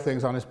few other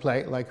things on his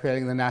plate, like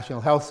creating the National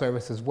Health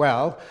Service as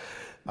well.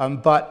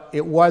 But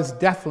it was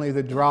definitely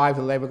the drive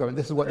of the Labour government.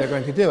 This is what they're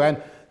going to do.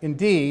 And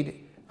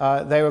indeed,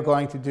 they were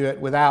going to do it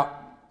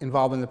without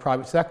involvement in the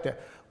private sector.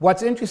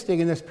 What's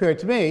interesting in this period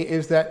to me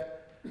is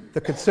that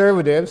the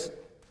Conservatives,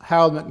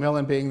 Harold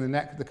Macmillan being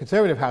the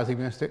Conservative housing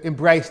minister,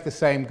 embraced the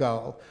same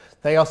goal.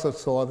 They also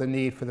saw the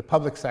need for the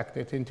public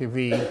sector to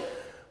intervene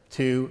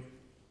to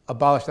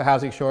abolish the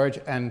housing shortage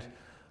and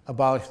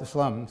abolish the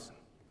slums.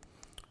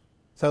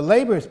 So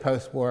Labour's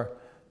post-war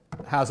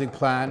housing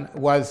plan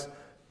was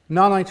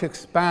not only to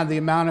expand the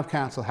amount of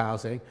council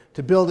housing,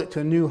 to build it to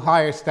a new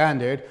higher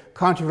standard,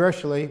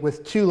 controversially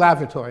with 2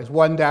 lavatories,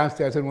 one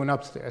downstairs and one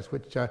upstairs,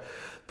 which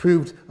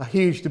proved a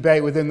huge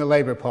debate within the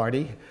Labour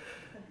Party.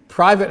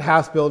 Private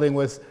house building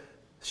was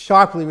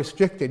sharply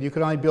restricted. You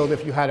could only build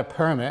if you had a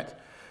permit.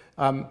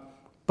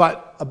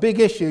 But a big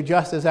issue,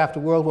 just as after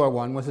World War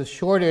I, was a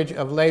shortage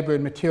of labor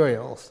and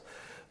materials.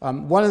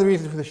 One of the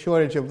reasons for the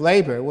shortage of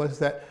labor was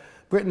that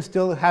Britain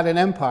still had an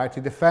empire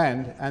to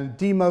defend, and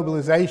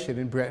demobilization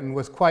in Britain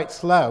was quite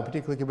slow,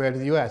 particularly compared to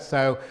the US.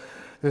 So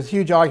there's a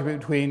huge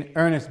argument between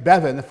Ernest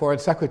Bevin, the Foreign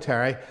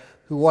Secretary,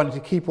 who wanted to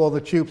keep all the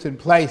troops in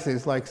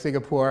places like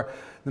Singapore,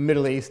 the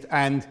Middle East,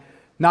 and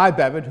Nye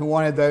Bevan, who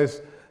wanted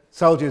those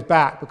soldiers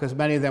back because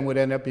many of them would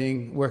end up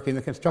working in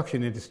the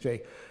construction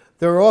industry.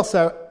 There were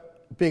also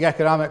big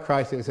economic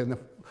crises in the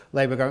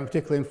Labour government,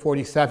 particularly in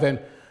 1947,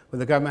 when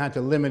the government had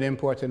to limit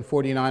imports, and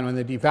 1949 when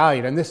they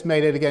devalued. And this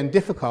made it again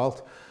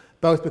difficult,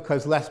 both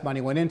because less money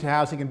went into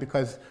housing and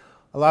because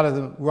a lot of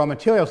the raw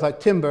materials like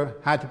timber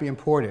had to be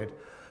imported.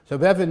 So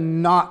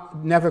Bevan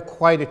never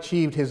quite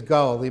achieved his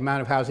goal, the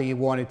amount of housing he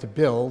wanted to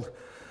build.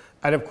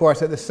 And of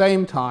course, at the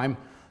same time,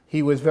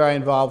 he was very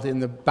involved in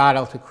the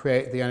battle to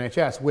create the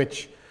NHS,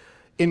 which,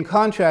 in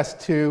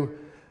contrast to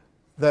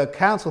the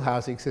council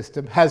housing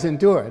system, has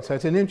endured. So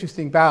it's an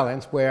interesting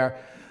balance where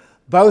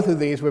both of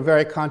these were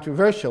very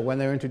controversial when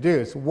they were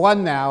introduced.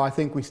 One now I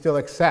think we still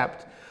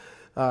accept.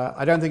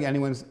 I don't think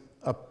anyone's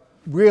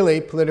really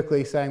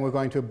politically saying we're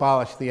going to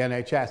abolish the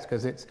NHS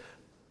because it's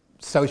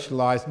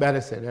socialized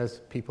medicine, as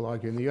people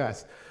argue in the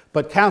US.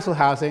 But council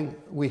housing,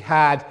 we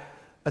had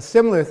a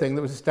similar thing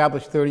that was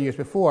established 30 years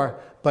before,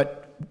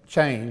 but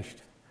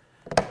changed.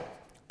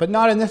 But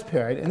not in this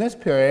period. In this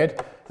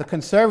period, the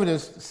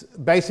Conservatives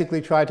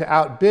basically tried to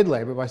outbid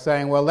Labour by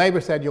saying, well,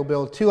 Labour said you'll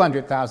build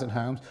 200,000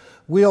 homes,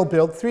 we'll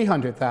build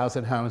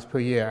 300,000 homes per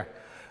year.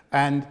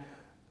 And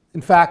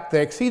in fact,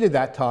 they exceeded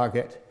that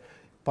target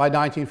by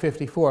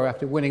 1954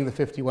 after winning the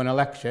 51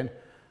 election,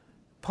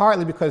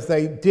 partly because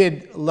they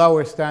did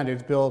lower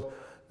standards, build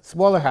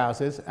smaller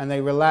houses, and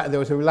there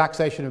was a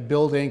relaxation of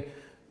building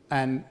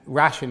and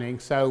rationing,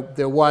 so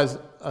there was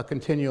a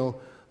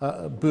continual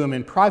boom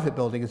in private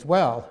building as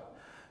well.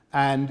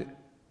 And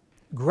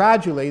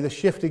gradually, the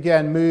shift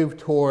again moved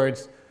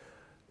towards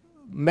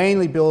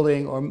mainly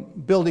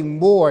building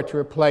more to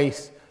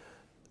replace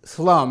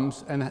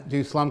slums and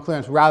do slum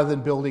clearance rather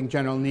than building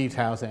general needs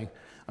housing.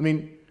 I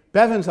mean,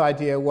 Bevan's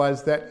idea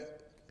was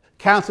that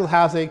council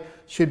housing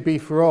should be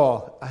for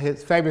all.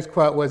 His famous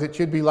quote was, it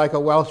should be like a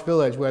Welsh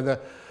village where the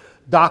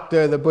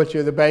doctor, the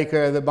butcher, the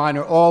baker, the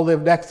miner all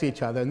live next to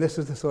each other, and this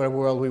is the sort of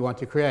world we want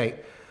to create.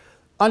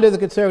 Under the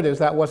Conservatives,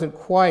 that wasn't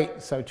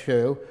quite so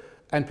true,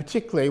 and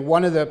particularly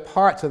one of the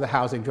parts of the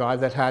housing drive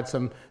that had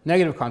some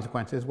negative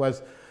consequences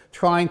was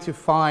trying to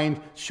find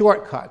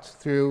shortcuts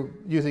through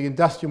using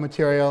industrial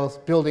materials,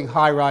 building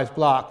high-rise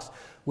blocks,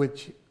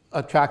 which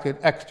attracted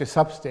extra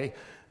subsidy,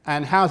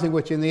 and housing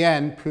which in the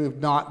end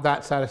proved not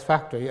that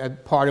satisfactory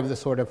and part of the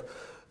sort of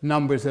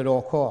numbers at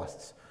all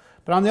costs.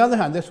 But on the other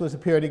hand, this was a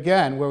period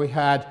again where we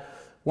had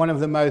one of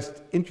the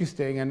most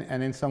interesting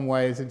and in some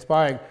ways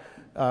inspiring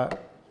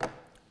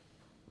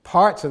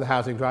parts of the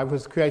housing drive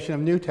was the creation of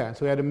new towns.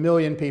 So we had 1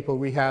 million people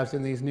rehoused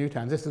in these new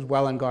towns. This is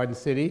Welwyn Garden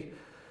City.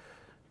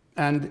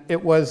 And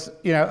it was,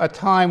 a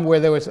time where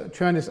there was a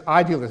tremendous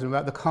idealism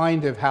about the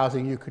kind of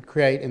housing you could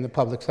create in the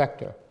public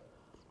sector.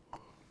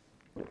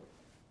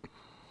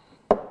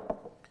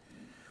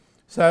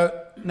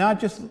 So now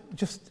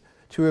just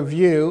to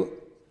review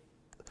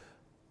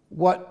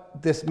what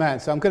this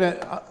meant. So I'm going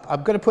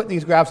to put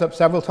these graphs up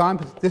several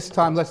times. This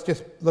time, let's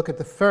just look at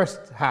the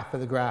first half of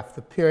the graph,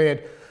 the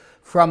period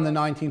from the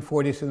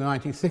 1940s to the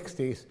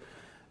 1960s.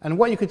 And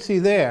what you could see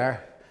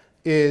there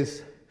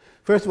is,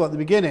 first of all, at the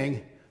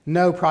beginning,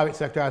 no private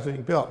sector housing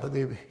being built, but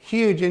the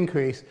huge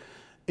increase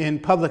in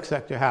public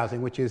sector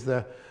housing, which is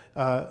the,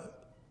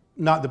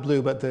 not the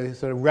blue, but the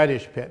sort of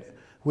reddish pit,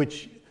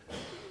 which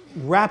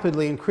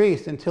rapidly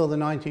increased until the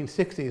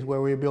 1960s,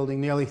 where we were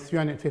building nearly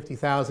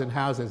 350,000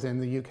 houses in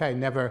the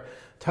UK,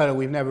 total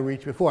we've never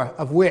reached before,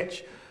 of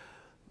which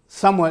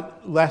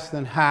somewhat less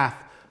than half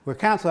were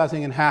council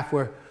housing and half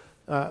were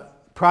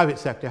private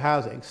sector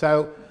housing.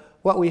 So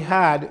what we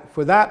had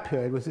for that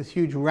period was this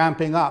huge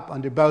ramping up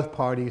under both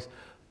parties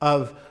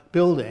of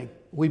building.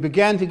 We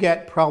began to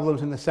get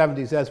problems in the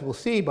 70s, as we'll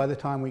see by the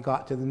time we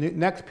got to the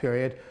next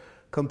period,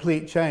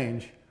 complete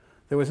change.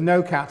 There was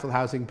no council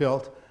housing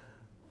built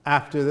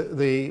after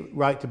the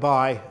right to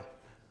buy.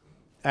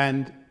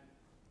 And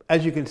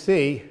as you can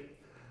see,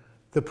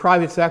 the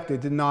private sector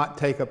did not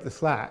take up the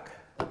slack.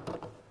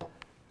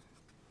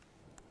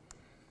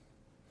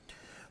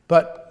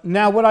 But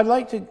now what I'd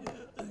like to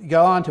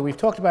go on to, we've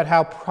talked about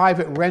how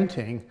private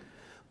renting,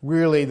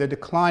 really the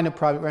decline of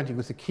private renting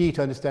was the key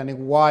to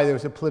understanding why there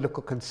was a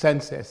political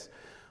consensus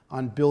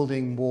on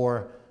building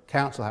more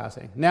council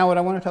housing. Now what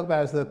I want to talk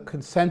about is the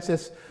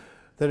consensus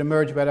that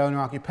emerged about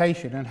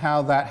owner-occupation and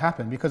how that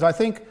happened. Because I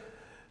think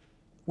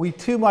we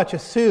too much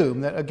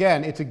assume that,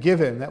 again, it's a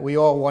given that we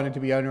all wanted to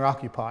be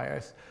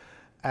owner-occupiers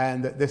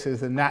and that this is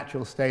the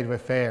natural state of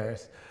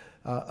affairs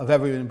of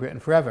everyone in Britain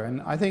forever.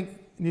 And I think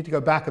you need to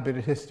go back a bit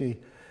of history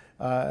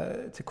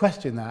to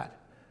question that.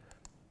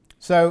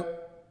 So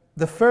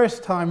the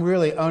first time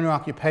really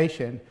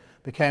owner-occupation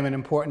became an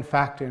important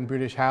factor in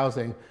British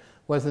housing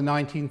was the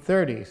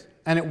 1930s.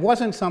 And it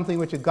wasn't something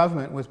which a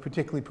government was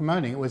particularly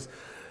promoting. It was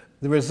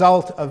the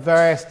result of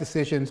various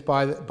decisions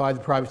by the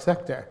private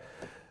sector.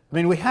 I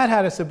mean, we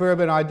had a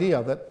suburban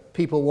ideal that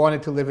people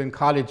wanted to live in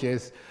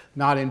cottages,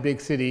 not in big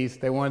cities.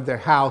 They wanted their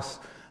house,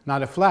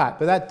 not a flat.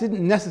 But that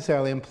didn't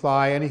necessarily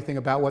imply anything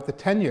about what the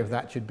tenure of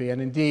that should be.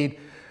 And indeed,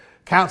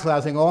 council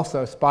housing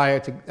also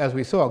aspired to, as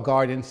we saw,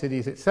 guard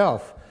cities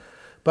itself.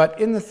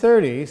 But in the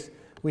 30s,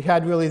 we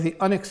had really the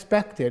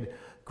unexpected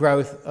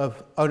growth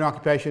of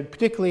owner-occupation,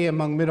 particularly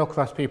among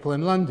middle-class people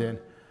in London.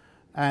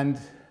 And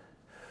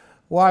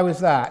why was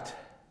that?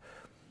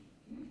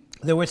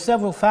 There were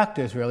several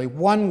factors, really.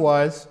 One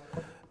was,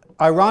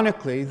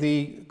 ironically,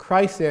 the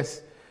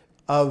crisis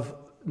of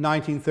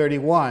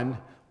 1931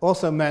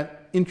 also meant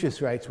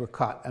interest rates were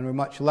cut and were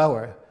much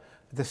lower.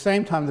 At the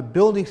same time, the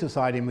building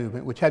society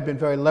movement, which had been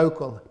very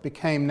local,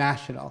 became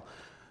national.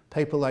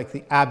 People like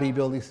the Abbey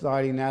Building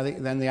Society,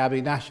 then the Abbey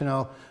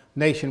National,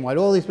 Nationwide,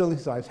 all these building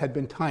societies had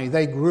been tiny.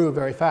 They grew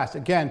very fast.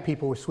 Again,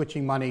 people were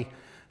switching money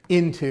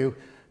into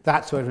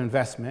that sort of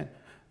investment.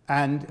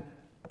 And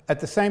at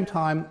the same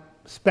time,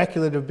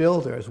 speculative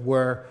builders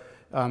were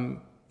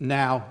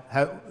now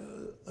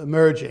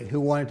emerging who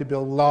wanted to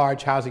build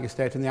large housing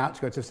estates in the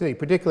outskirts of the city,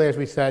 particularly, as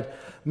we said,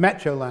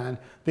 Metroland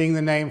being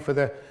the name for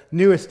the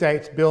new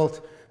estates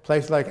built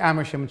places like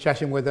Amersham and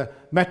Chesham, where the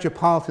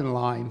Metropolitan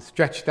line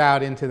stretched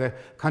out into the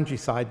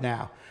countryside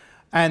now.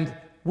 And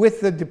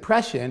with the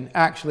Depression,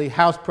 actually,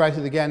 house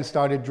prices again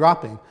started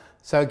dropping.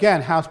 So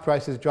again, house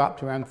prices dropped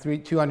to around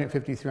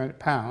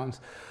 £250–300.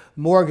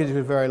 Mortgages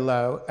were very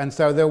low, and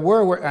so there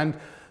were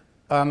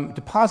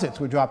deposits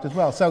were dropped as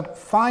well. So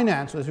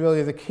finance was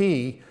really the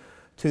key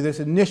to this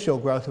initial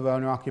growth of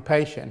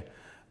owner-occupation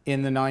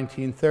in the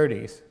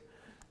 1930s.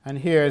 And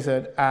here's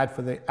an ad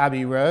for the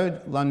Abbey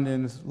Road,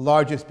 London's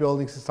largest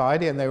building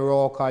society, and they were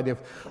all kind of,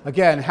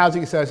 again,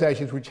 housing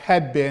associations which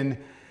had been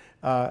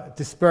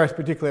dispersed,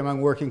 particularly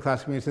among working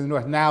class communities in the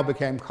north, now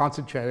became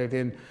concentrated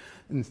in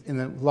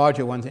the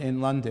larger ones in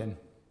London.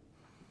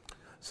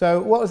 So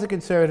what was the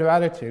Conservative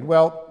attitude?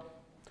 Well,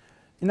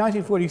 in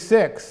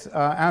 1946,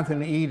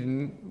 Anthony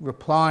Eden,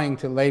 replying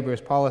to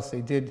Labour's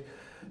policy, did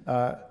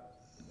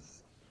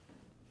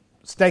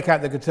stake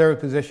out the Conservative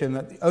position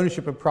that the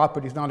ownership of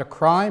property is not a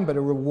crime, but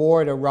a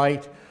reward, a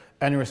right,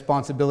 and a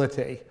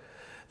responsibility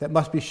that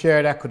must be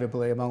shared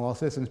equitably among all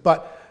citizens.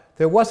 But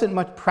there wasn't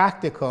much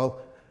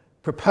practical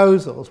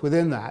proposals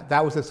within that.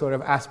 That was a sort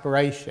of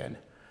aspiration.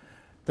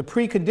 The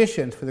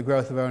preconditions for the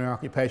growth of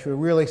owner-occupation were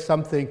really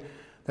something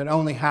that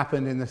only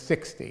happened in the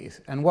 60s.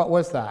 And what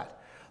was that?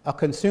 A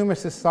consumer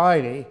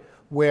society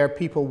where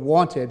people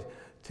wanted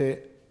to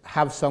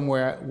have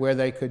somewhere where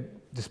they could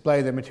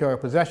display their material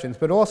possessions,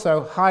 but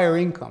also higher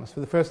incomes. For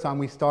the first time,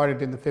 we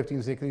started in the 50s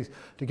and 60s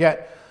to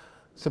get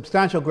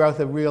substantial growth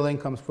of real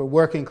incomes for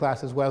working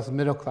class as well as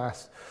middle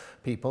class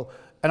people.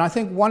 And I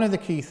think one of the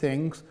key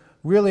things,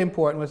 really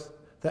important, was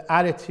the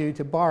attitude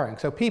to borrowing.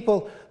 So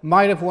people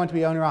might have wanted to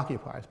be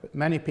owner-occupiers, but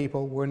many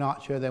people were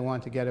not sure they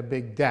wanted to get a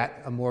big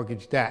debt, a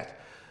mortgage debt.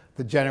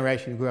 the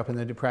generation who grew up in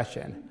the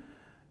Depression.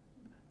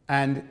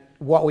 And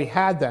what we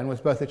had then was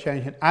both a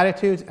change in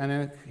attitudes and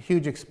a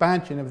huge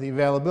expansion of the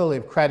availability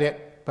of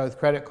credit, both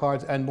credit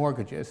cards and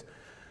mortgages.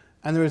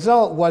 And the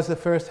result was the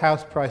first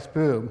house price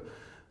boom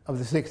of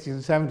the 60s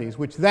and 70s,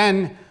 which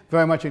then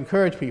very much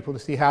encouraged people to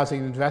see housing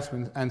and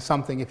investment and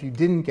something, if you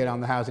didn't get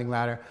on the housing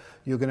ladder,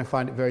 you're going to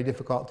find it very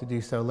difficult to do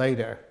so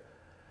later.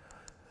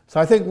 So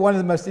I think one of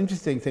the most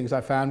interesting things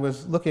I found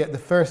was looking at the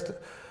first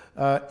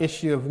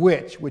issue of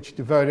which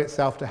devoted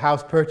itself to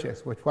house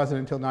purchase, which wasn't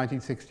until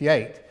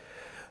 1968.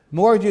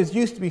 Mortgages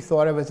used to be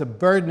thought of as a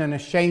burden and a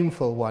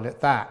shameful one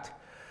at that.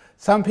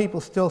 Some people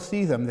still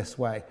see them this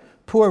way.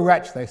 Poor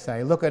wretch, they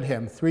say, look at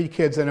him, 3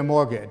 kids and a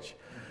mortgage.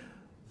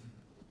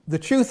 The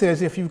truth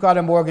is, if you've got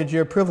a mortgage,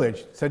 you're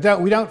privileged. So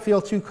we don't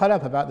feel too cut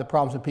up about the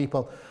problems that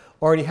people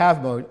already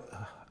have.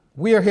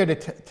 We are here to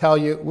tell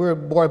you we're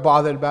more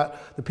bothered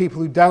about the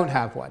people who don't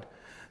have one.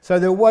 So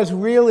there was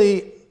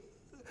really,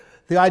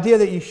 the idea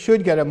that you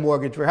should get a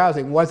mortgage for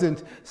housing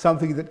wasn't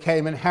something that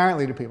came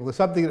inherently to people. It was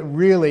something that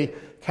really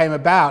came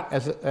about,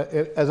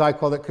 as I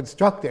call it,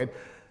 constructed,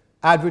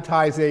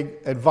 advertising,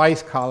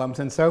 advice columns,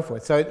 and so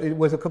forth. So it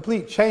was a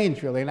complete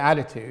change, really, in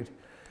attitude.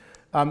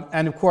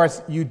 And of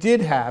course, you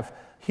did have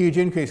huge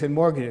increase in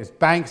mortgages.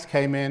 Banks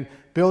came in,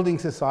 building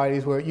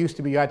societies where it used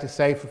to be you had to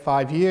save for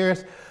 5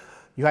 years,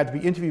 you had to be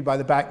interviewed by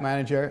the bank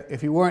manager.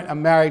 If you weren't a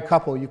married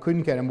couple, you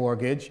couldn't get a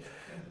mortgage.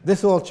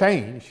 This all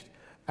changed,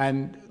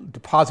 and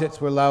deposits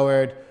were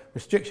lowered,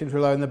 restrictions were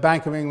lowered, and the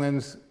Bank of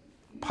England's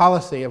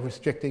policy of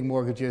restricting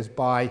mortgages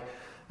by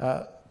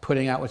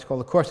putting out what's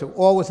called a course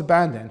all was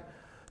abandoned.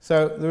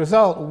 So the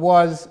result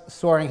was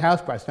soaring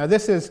house prices. Now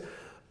this is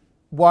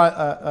what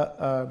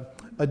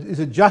is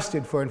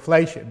adjusted for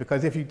inflation,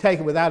 because if you take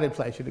it without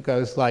inflation, it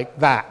goes like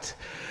that.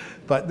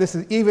 But this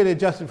is even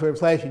adjusted for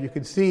inflation. You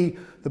can see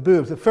the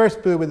booms. The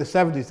first boom in the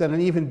 70s, then an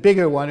even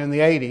bigger one in the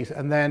 80s,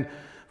 and then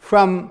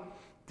from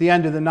the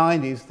end of the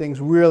 90s, things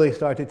really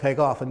started to take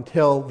off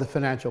until the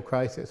financial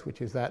crisis,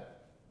 which is that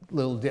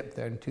little dip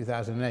there in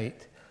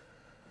 2008.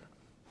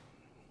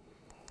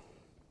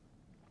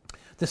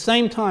 At the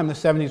same time, the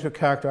 70s were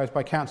characterized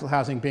by council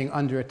housing being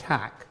under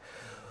attack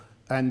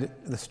and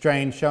the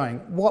strain showing.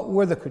 What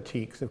were the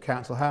critiques of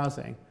council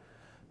housing?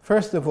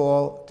 First of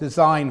all,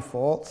 design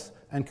faults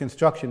and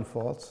construction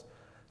faults.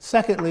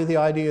 Secondly, the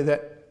idea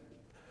that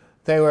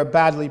they were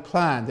badly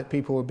planned, that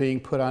people were being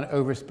put on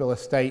overspill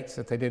estates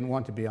that they didn't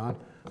want to be on.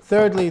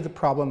 Thirdly, the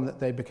problem that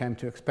they became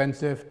too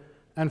expensive.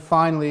 And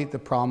finally, the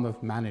problem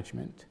of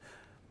management.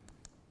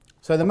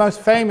 So the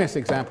most famous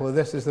example of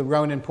this is the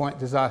Ronan Point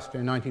disaster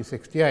in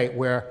 1968,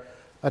 where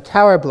a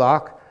tower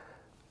block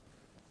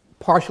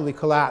partially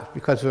collapsed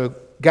because of a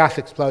gas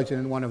explosion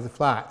in one of the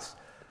flats.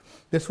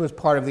 This was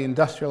part of the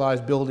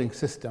industrialized building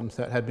systems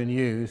that had been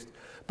used,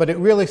 but it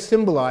really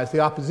symbolized the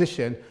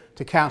opposition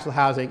to council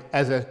housing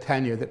as a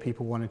tenure that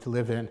people wanted to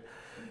live in.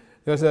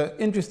 There was an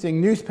interesting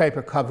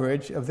newspaper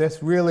coverage of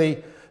this,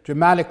 really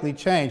dramatically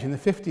changed. In the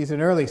 50s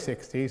and early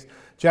 60s,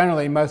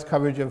 generally most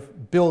coverage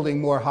of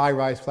building more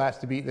high-rise flats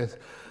to beat this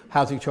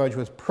housing shortage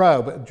was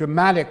pro, but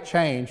dramatic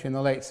change in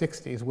the late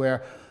 60s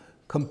where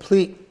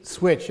complete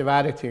switch of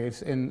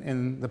attitudes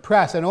in the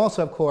press. And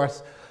also, of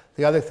course,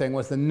 the other thing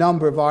was the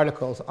number of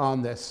articles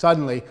on this.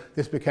 Suddenly,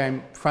 this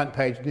became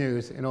front-page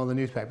news in all the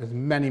newspapers,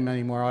 many,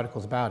 many more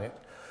articles about it.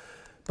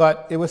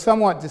 But it was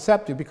somewhat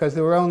deceptive because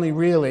there were only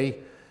really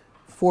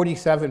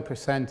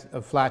 47%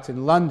 of flats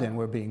in London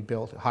were being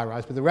built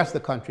high-rise, but the rest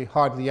of the country,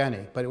 hardly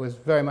any. But it was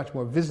very much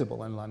more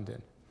visible in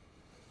London.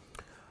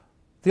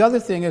 The other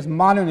thing is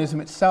modernism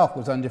itself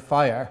was under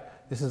fire.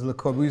 This is Le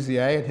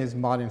Corbusier in his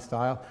modern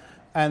style.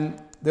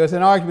 And there's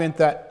an argument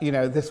that,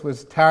 this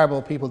was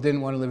terrible, people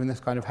didn't want to live in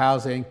this kind of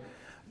housing.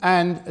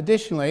 And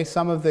additionally,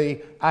 some of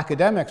the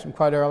academics from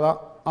quite early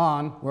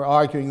on were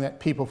arguing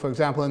that people, for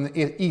example, in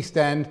the East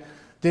End,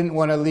 didn't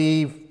want to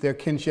leave their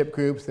kinship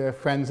groups, their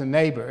friends and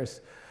neighbors.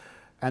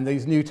 And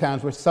these new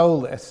towns were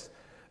soulless.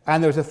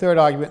 And there was a third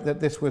argument that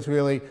this was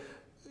really,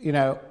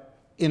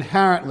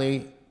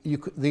 inherently,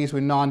 these were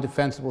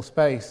non-defensible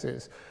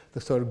spaces,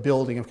 the sort of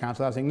building of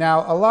council housing.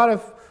 Now, a lot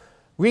of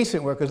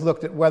recent work has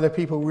looked at whether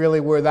people really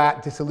were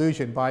that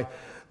disillusioned by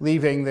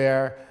leaving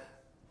their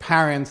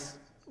parents'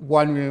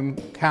 one-room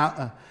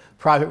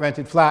private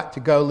rented flat to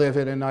go live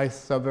in a nice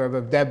suburb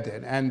of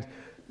Debden. And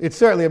it's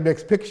certainly a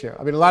mixed picture.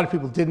 I mean, a lot of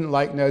people didn't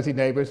like nosy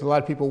neighbors. A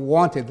lot of people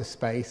wanted the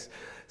space.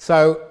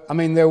 So,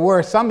 there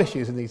were some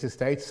issues in these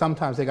estates.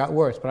 Sometimes they got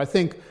worse. But I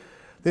think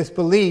this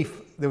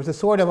belief, there was a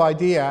sort of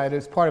idea, and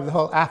it's part of the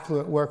whole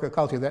affluent worker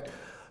culture,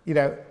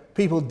 that,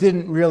 people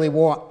didn't really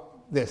want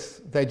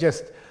this. They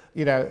just,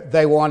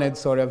 they wanted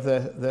sort of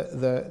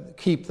the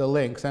keep the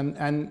links.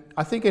 And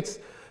I think it's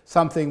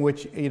something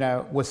which,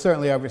 was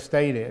certainly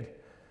overstated.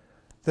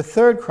 The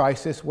third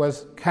crisis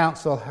was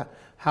council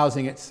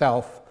housing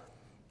itself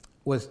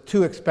was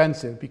too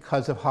expensive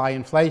because of high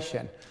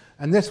inflation.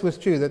 And this was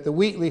true, that the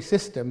Wheatley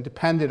system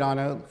depended on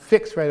a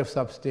fixed rate of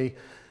subsidy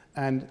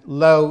and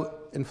low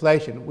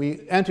inflation.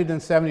 We entered in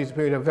the 70s a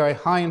period of very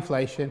high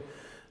inflation,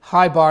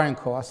 high borrowing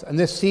costs, and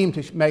this seemed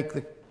to make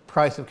the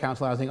price of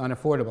council housing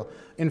unaffordable.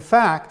 In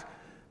fact,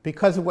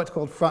 because of what's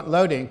called front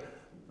loading,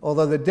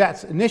 although the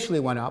debts initially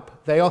went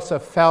up, they also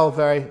fell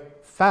very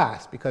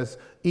fast because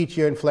each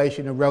year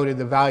inflation eroded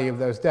the value of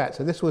those debts.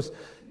 So this was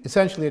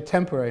essentially a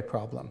temporary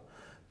problem.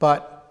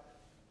 But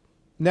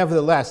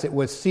nevertheless, it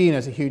was seen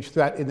as a huge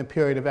threat in the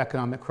period of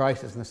economic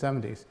crisis in the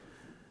 70s.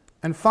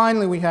 And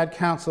finally, we had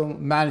council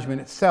management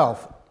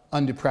itself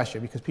under pressure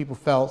because people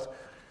felt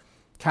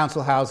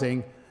council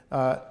housing,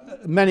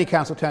 many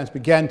council tenants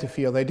began to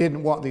feel they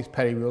didn't want these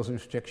petty rules and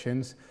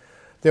restrictions.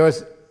 There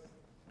was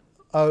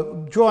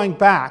drawing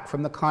back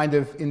from the kind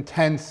of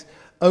intense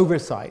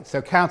oversight.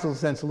 So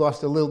councils then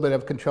lost a little bit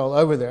of control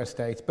over their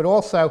estates, but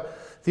also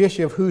the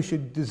issue of who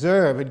should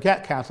deserve and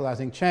get council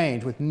housing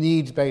changed with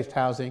needs-based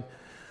housing,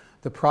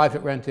 the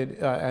private rented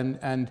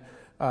and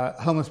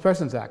Homeless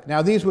Persons Act.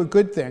 Now, these were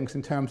good things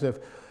in terms of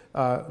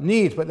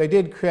needs, but they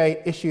did create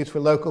issues for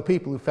local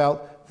people who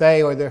felt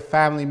they or their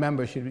family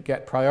members should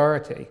get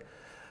priority.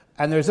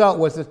 And the result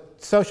was the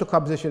social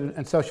composition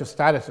and social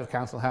status of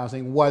council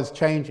housing was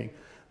changing,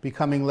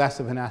 becoming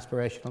less of an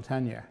aspirational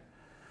tenure.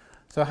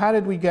 So how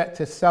did we get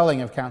to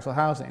selling of council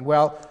housing?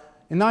 Well,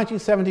 in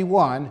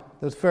 1971,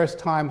 the first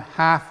time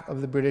half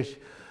of the British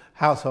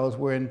households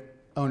were in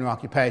owner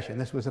occupation.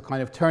 This was a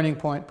kind of turning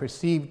point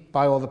perceived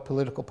by all the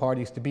political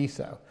parties to be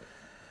so.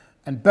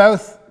 And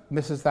both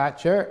Mrs.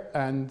 Thatcher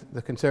and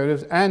the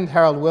Conservatives and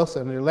Harold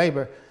Wilson under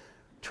Labour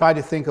tried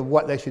to think of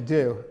what they should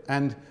do.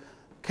 And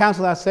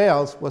council house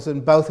sales was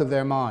in both of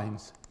their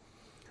minds.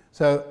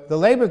 So the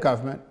Labour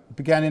government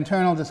began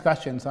internal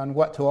discussions on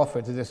what to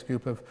offer to this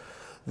group of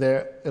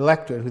their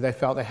electorate who they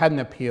felt they hadn't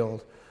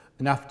appealed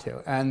enough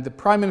to. And the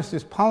Prime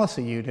Minister's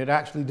policy unit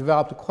actually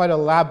developed a quite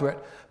elaborate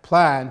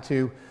plan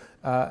to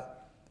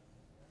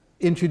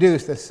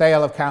introduce the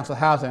sale of council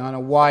housing on a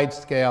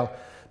wide-scale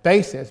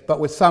basis, but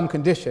with some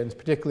conditions,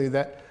 particularly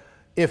that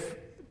if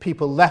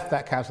people left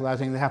that council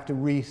housing, they have to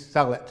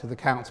resell it to the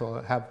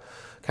council,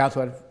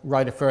 council had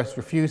right of first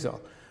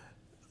refusal.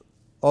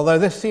 Although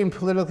this seemed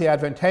politically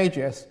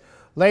advantageous,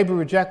 Labour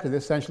rejected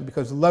this essentially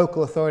because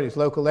local authorities,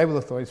 local Labour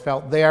authorities,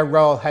 felt their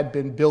role had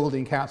been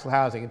building council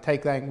housing, and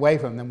take that away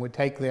from them would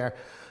take their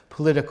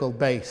political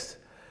base.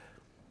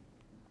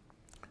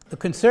 The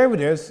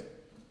Conservatives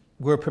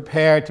were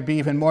prepared to be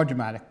even more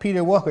dramatic.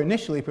 Peter Walker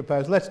initially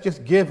proposed, let's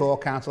just give all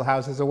council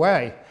houses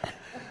away.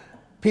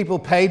 People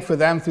paid for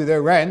them through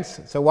their rents,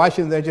 so why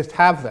shouldn't they just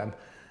have them?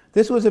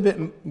 This was a bit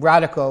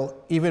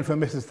radical even for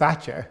Mrs.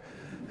 Thatcher,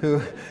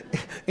 who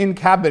in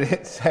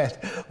cabinet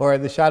said, or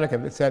in the shadow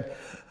cabinet said,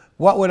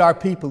 what would our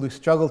people who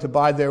struggle to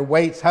buy their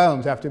Waits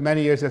homes after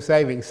many years of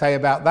saving say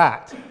about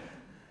that?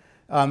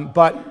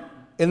 But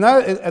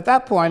at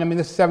that point, I mean,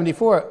 this is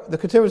 74, the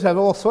Conservatives had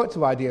all sorts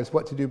of ideas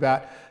what to do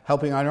about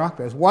helping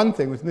owner-occupiers. One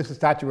thing which Mrs.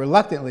 Thatcher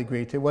reluctantly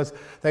agreed to was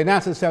they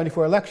announced in the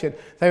 74 election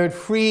they would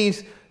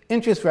freeze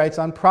interest rates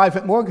on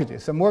private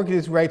mortgages. So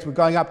mortgages rates were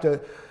going up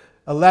to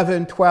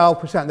 11,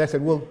 12%. They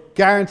said, we'll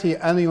guarantee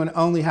anyone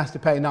only has to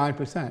pay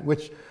 9%,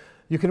 which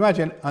you can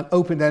imagine an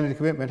open-ended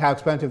commitment, how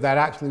expensive that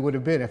actually would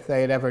have been if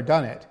they had ever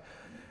done it.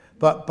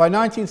 But by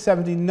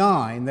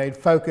 1979, they'd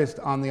focused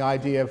on the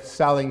idea of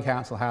selling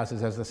council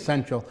houses as a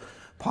central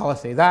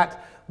policy.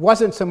 That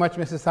wasn't so much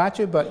Mrs.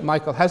 Thatcher, but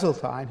Michael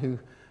Heseltine, who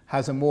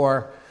has a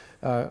more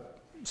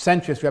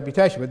centrist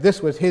reputation. But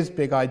this was his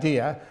big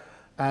idea.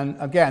 And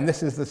again,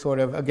 this is the sort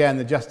of, again,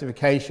 the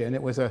justification.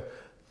 It was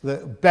the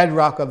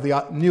bedrock of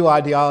the new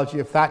ideology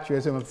of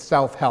Thatcherism, of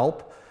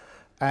self-help.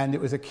 And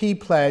it was a key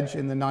pledge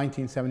in the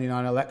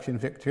 1979 election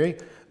victory.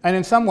 And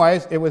in some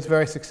ways, it was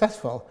very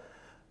successful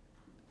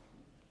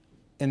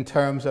in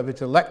terms of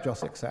its electoral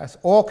success.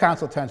 All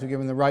council tenants were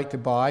given the right to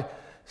buy,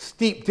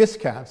 steep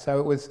discounts, so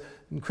it was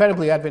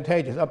incredibly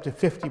advantageous, up to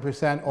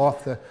 50%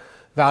 off the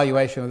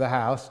valuation of the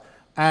house,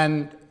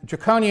 and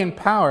draconian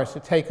powers to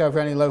take over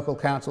any local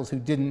councils who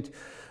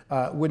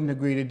wouldn't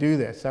agree to do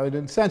this. So in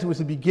a sense, it was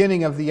the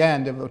beginning of the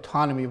end of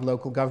autonomy of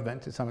local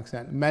government to some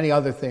extent. Many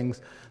other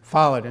things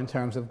followed in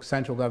terms of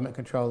central government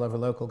control over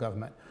local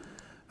government.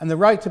 And the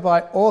right to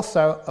buy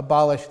also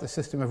abolished the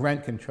system of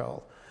rent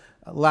control.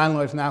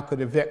 Landlords now could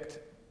evict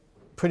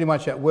pretty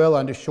much at will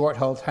under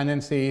short-hold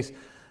tenancies,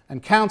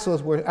 and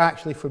councils were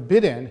actually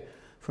forbidden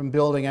from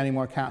building any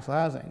more council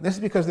housing. This is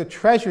because the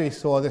Treasury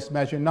saw this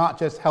measure not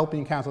just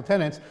helping council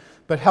tenants,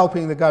 but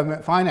helping the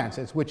government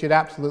finances, which it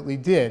absolutely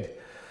did,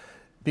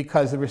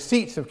 because the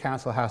receipts of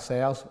council house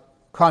sales,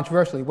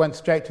 controversially, went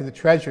straight to the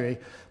Treasury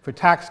for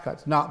tax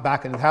cuts, not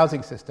back into the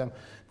housing system.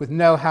 With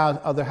no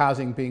other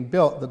housing being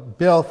built, the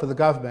bill for the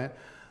government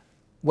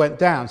went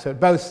down. So it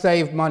both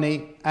saved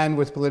money and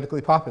was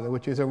politically popular,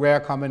 which is a rare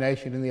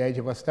combination in the age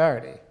of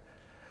austerity.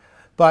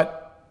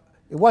 But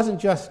it wasn't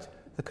just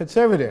the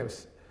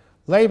Conservatives.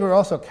 Labour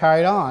also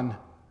carried on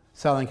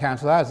selling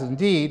council houses.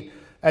 Indeed,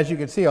 as you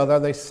can see, although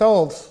they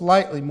sold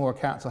slightly more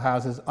council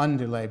houses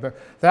under Labour,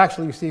 they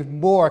actually received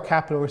more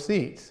capital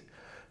receipts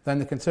than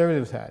the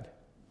Conservatives had.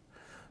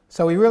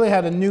 So we really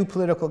had a new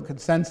political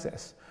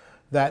consensus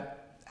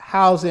that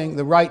housing,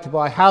 the right to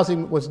buy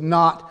housing, was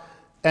not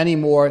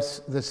anymore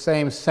the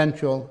same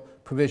central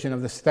provision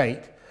of the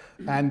state.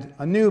 And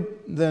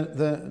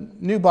the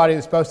new body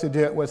that's supposed to do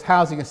it was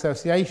housing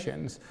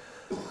associations.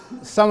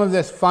 Some of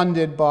this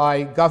funded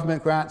by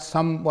government grants,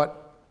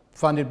 somewhat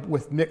funded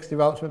with mixed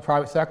development with the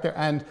private sector,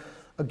 and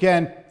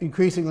again,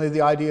 increasingly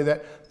the idea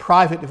that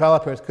private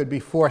developers could be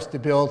forced to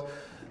build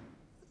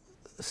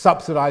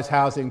subsidized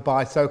housing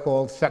by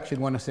so-called Section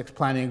 106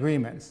 planning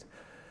agreements.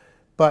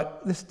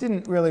 But this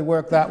didn't really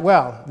work that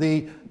well.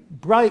 The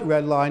bright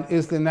red line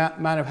is the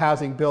amount of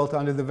housing built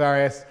under the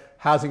various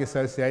housing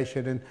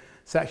association and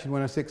Section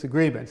 106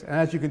 agreements. And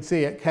as you can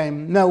see, it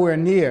came nowhere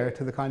near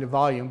to the kind of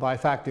volume, by a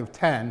factor of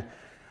 10,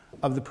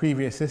 of the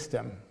previous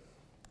system.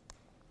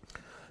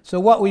 So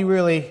what we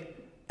really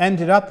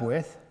ended up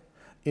with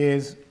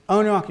is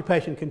owner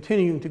occupation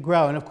continuing to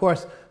grow. And of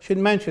course, should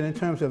mention in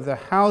terms of the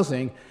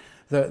housing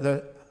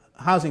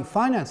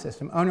finance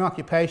system, owner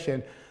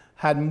occupation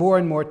had more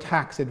and more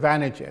tax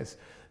advantages.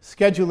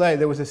 Schedule A,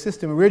 there was a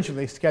system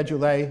originally,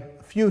 Schedule A,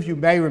 a few of you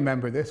may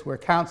remember this, where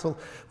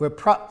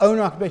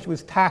owner occupation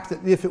was taxed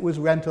as if it was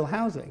rental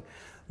housing,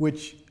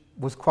 which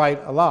was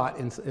quite a lot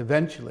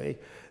eventually.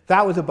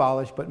 That was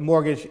abolished, but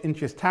mortgage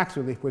interest tax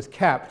relief was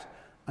kept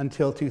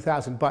until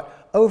 2000.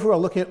 But overall,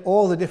 looking at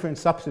all the different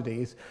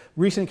subsidies,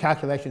 recent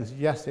calculations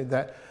suggested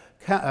that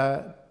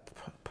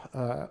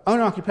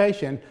owner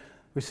occupation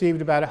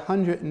received about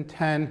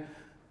 £110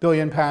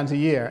 billion a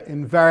year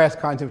in various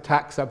kinds of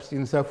tax subsidies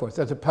and so forth,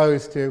 as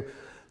opposed to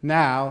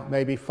now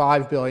maybe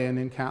 $5 billion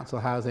in council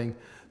housing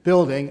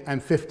building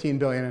and $15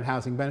 billion in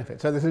housing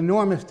benefits. So there's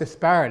enormous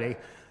disparity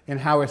in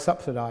how we're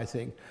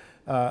subsidizing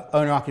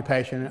owner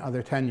occupation and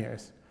other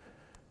tenures.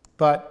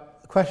 But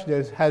the question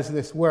is, has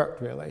this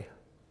worked really?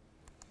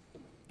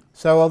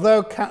 So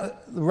although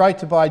the right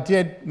to buy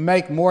did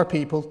make more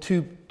people,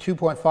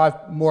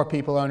 2.5 more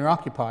people owner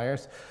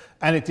occupiers,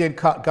 and it did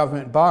cut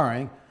government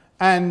borrowing,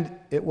 and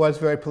it was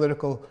very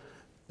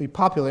politically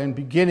popular in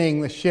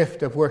beginning the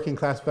shift of working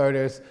class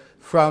voters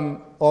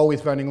from always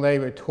voting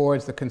Labour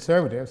towards the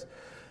Conservatives.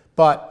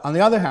 But on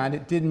the other hand,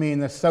 it did mean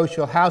the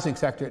social housing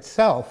sector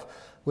itself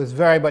was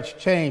very much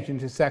changed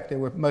into a sector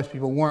where most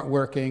people weren't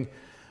working,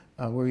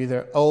 were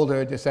either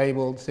older,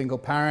 disabled, single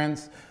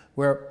parents,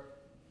 where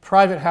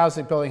private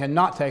housing building had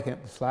not taken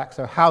up the slack,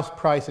 so house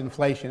price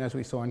inflation, as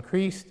we saw,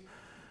 increased,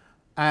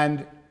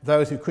 and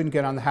those who couldn't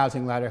get on the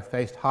housing ladder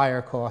faced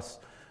higher costs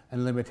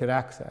and limited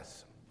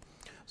access.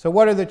 So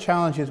what are the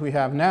challenges we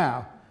have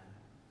now?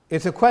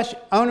 It's a question,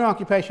 owner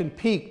occupation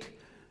peaked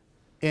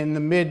in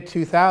the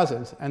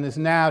mid-2000s and is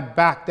now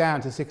back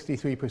down to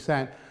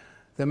 63%,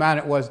 the amount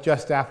it was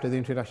just after the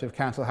introduction of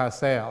council house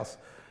sales.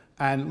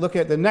 And look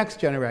at the next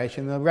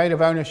generation, the rate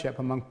of ownership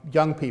among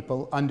young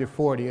people under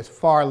 40 is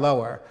far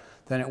lower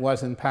than it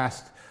was in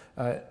past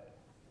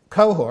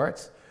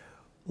cohorts.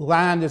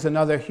 Land is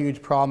another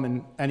huge problem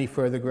in any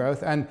further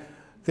growth. And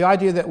the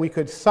idea that we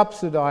could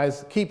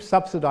keep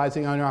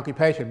subsidizing owner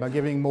occupation by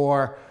giving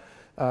more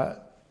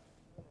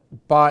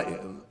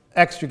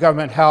extra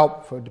government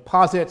help for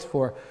deposits,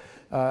 for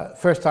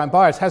first-time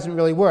buyers hasn't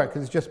really worked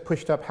because it's just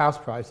pushed up house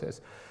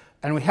prices.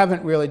 And we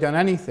haven't really done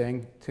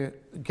anything to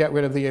get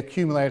rid of the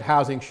accumulated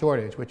housing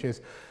shortage, which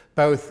is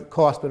both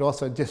cost but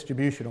also a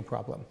distributional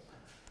problem.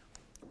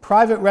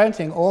 Private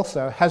renting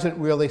also hasn't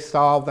really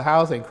solved the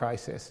housing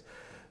crisis.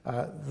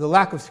 The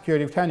lack of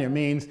security of tenure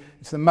means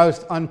it's the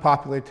most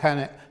unpopular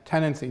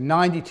tenancy.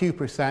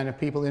 92% of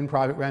people in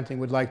private renting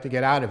would like to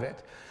get out of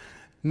it.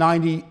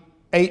 98%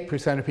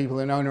 of people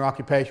in owner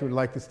occupation would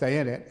like to stay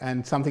in it,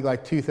 and something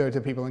like 2/3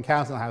 of people in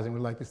council housing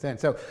would like to stay in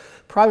it. So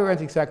private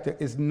renting sector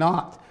is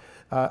not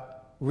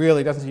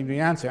really doesn't seem to be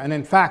the answer. And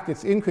in fact,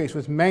 its increase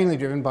was mainly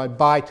driven by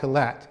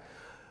buy-to-let,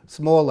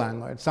 small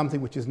landlords, something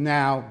which is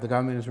now the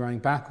government is running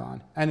back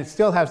on. And it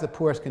still has the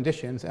poorest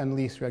conditions and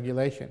least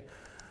regulation.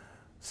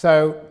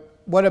 So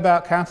what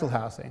about council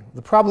housing?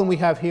 The problem we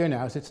have here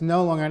now is it's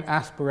no longer an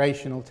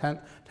aspirational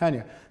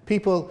tenure.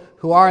 People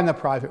who are in the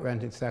private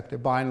rented sector,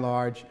 by and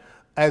large,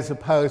 as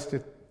opposed to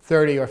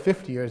 30 or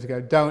 50 years ago,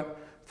 don't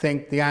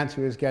think the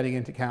answer is getting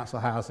into council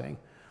housing.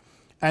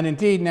 And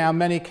indeed now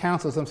many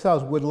councils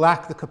themselves would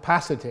lack the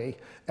capacity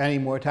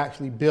anymore to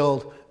actually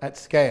build at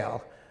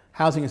scale.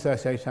 Housing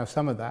associations have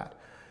some of that.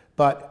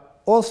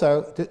 But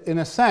also, in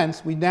a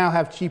sense, we now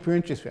have cheaper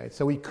interest rates,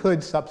 so we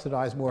could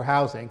subsidize more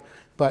housing.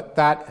 But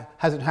that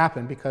hasn't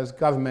happened because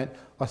government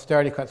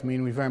austerity cuts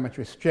mean we very much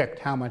restrict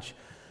how much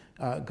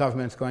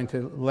government's going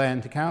to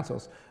lend to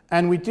councils.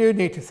 And we do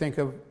need to think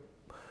of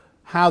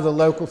how the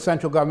local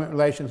central government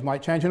relations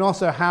might change, and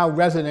also how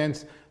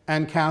residents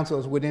and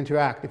councils would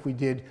interact if we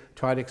did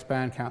try to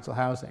expand council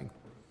housing.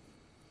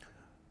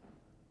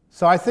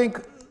 So I think,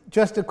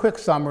 just a quick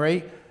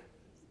summary,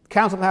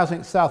 council housing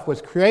itself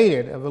was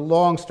created of a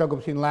long struggle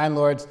between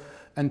landlords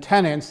and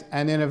tenants,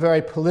 and in a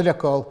very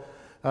political,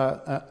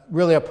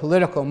 really a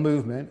political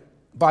movement.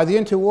 By the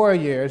interwar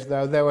years,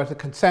 though, there was a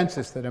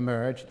consensus that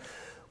emerged.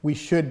 We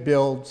should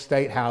build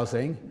state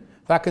housing.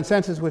 That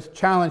consensus was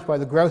challenged by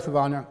the growth of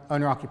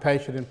owner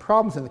occupation and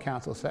problems in the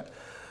council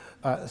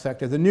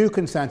sector. The new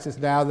consensus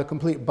now, the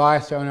complete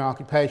bias to owner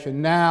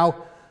occupation, now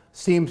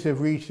seems to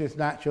have reached its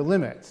natural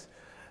limits.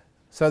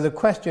 So the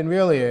question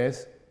really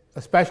is,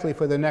 especially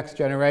for the next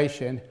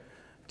generation,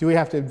 do we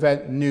have to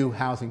invent new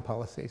housing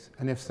policies?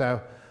 And if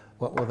so,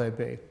 what will they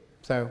be?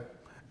 So,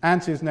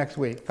 answers next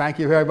week. Thank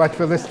you very much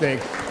for listening.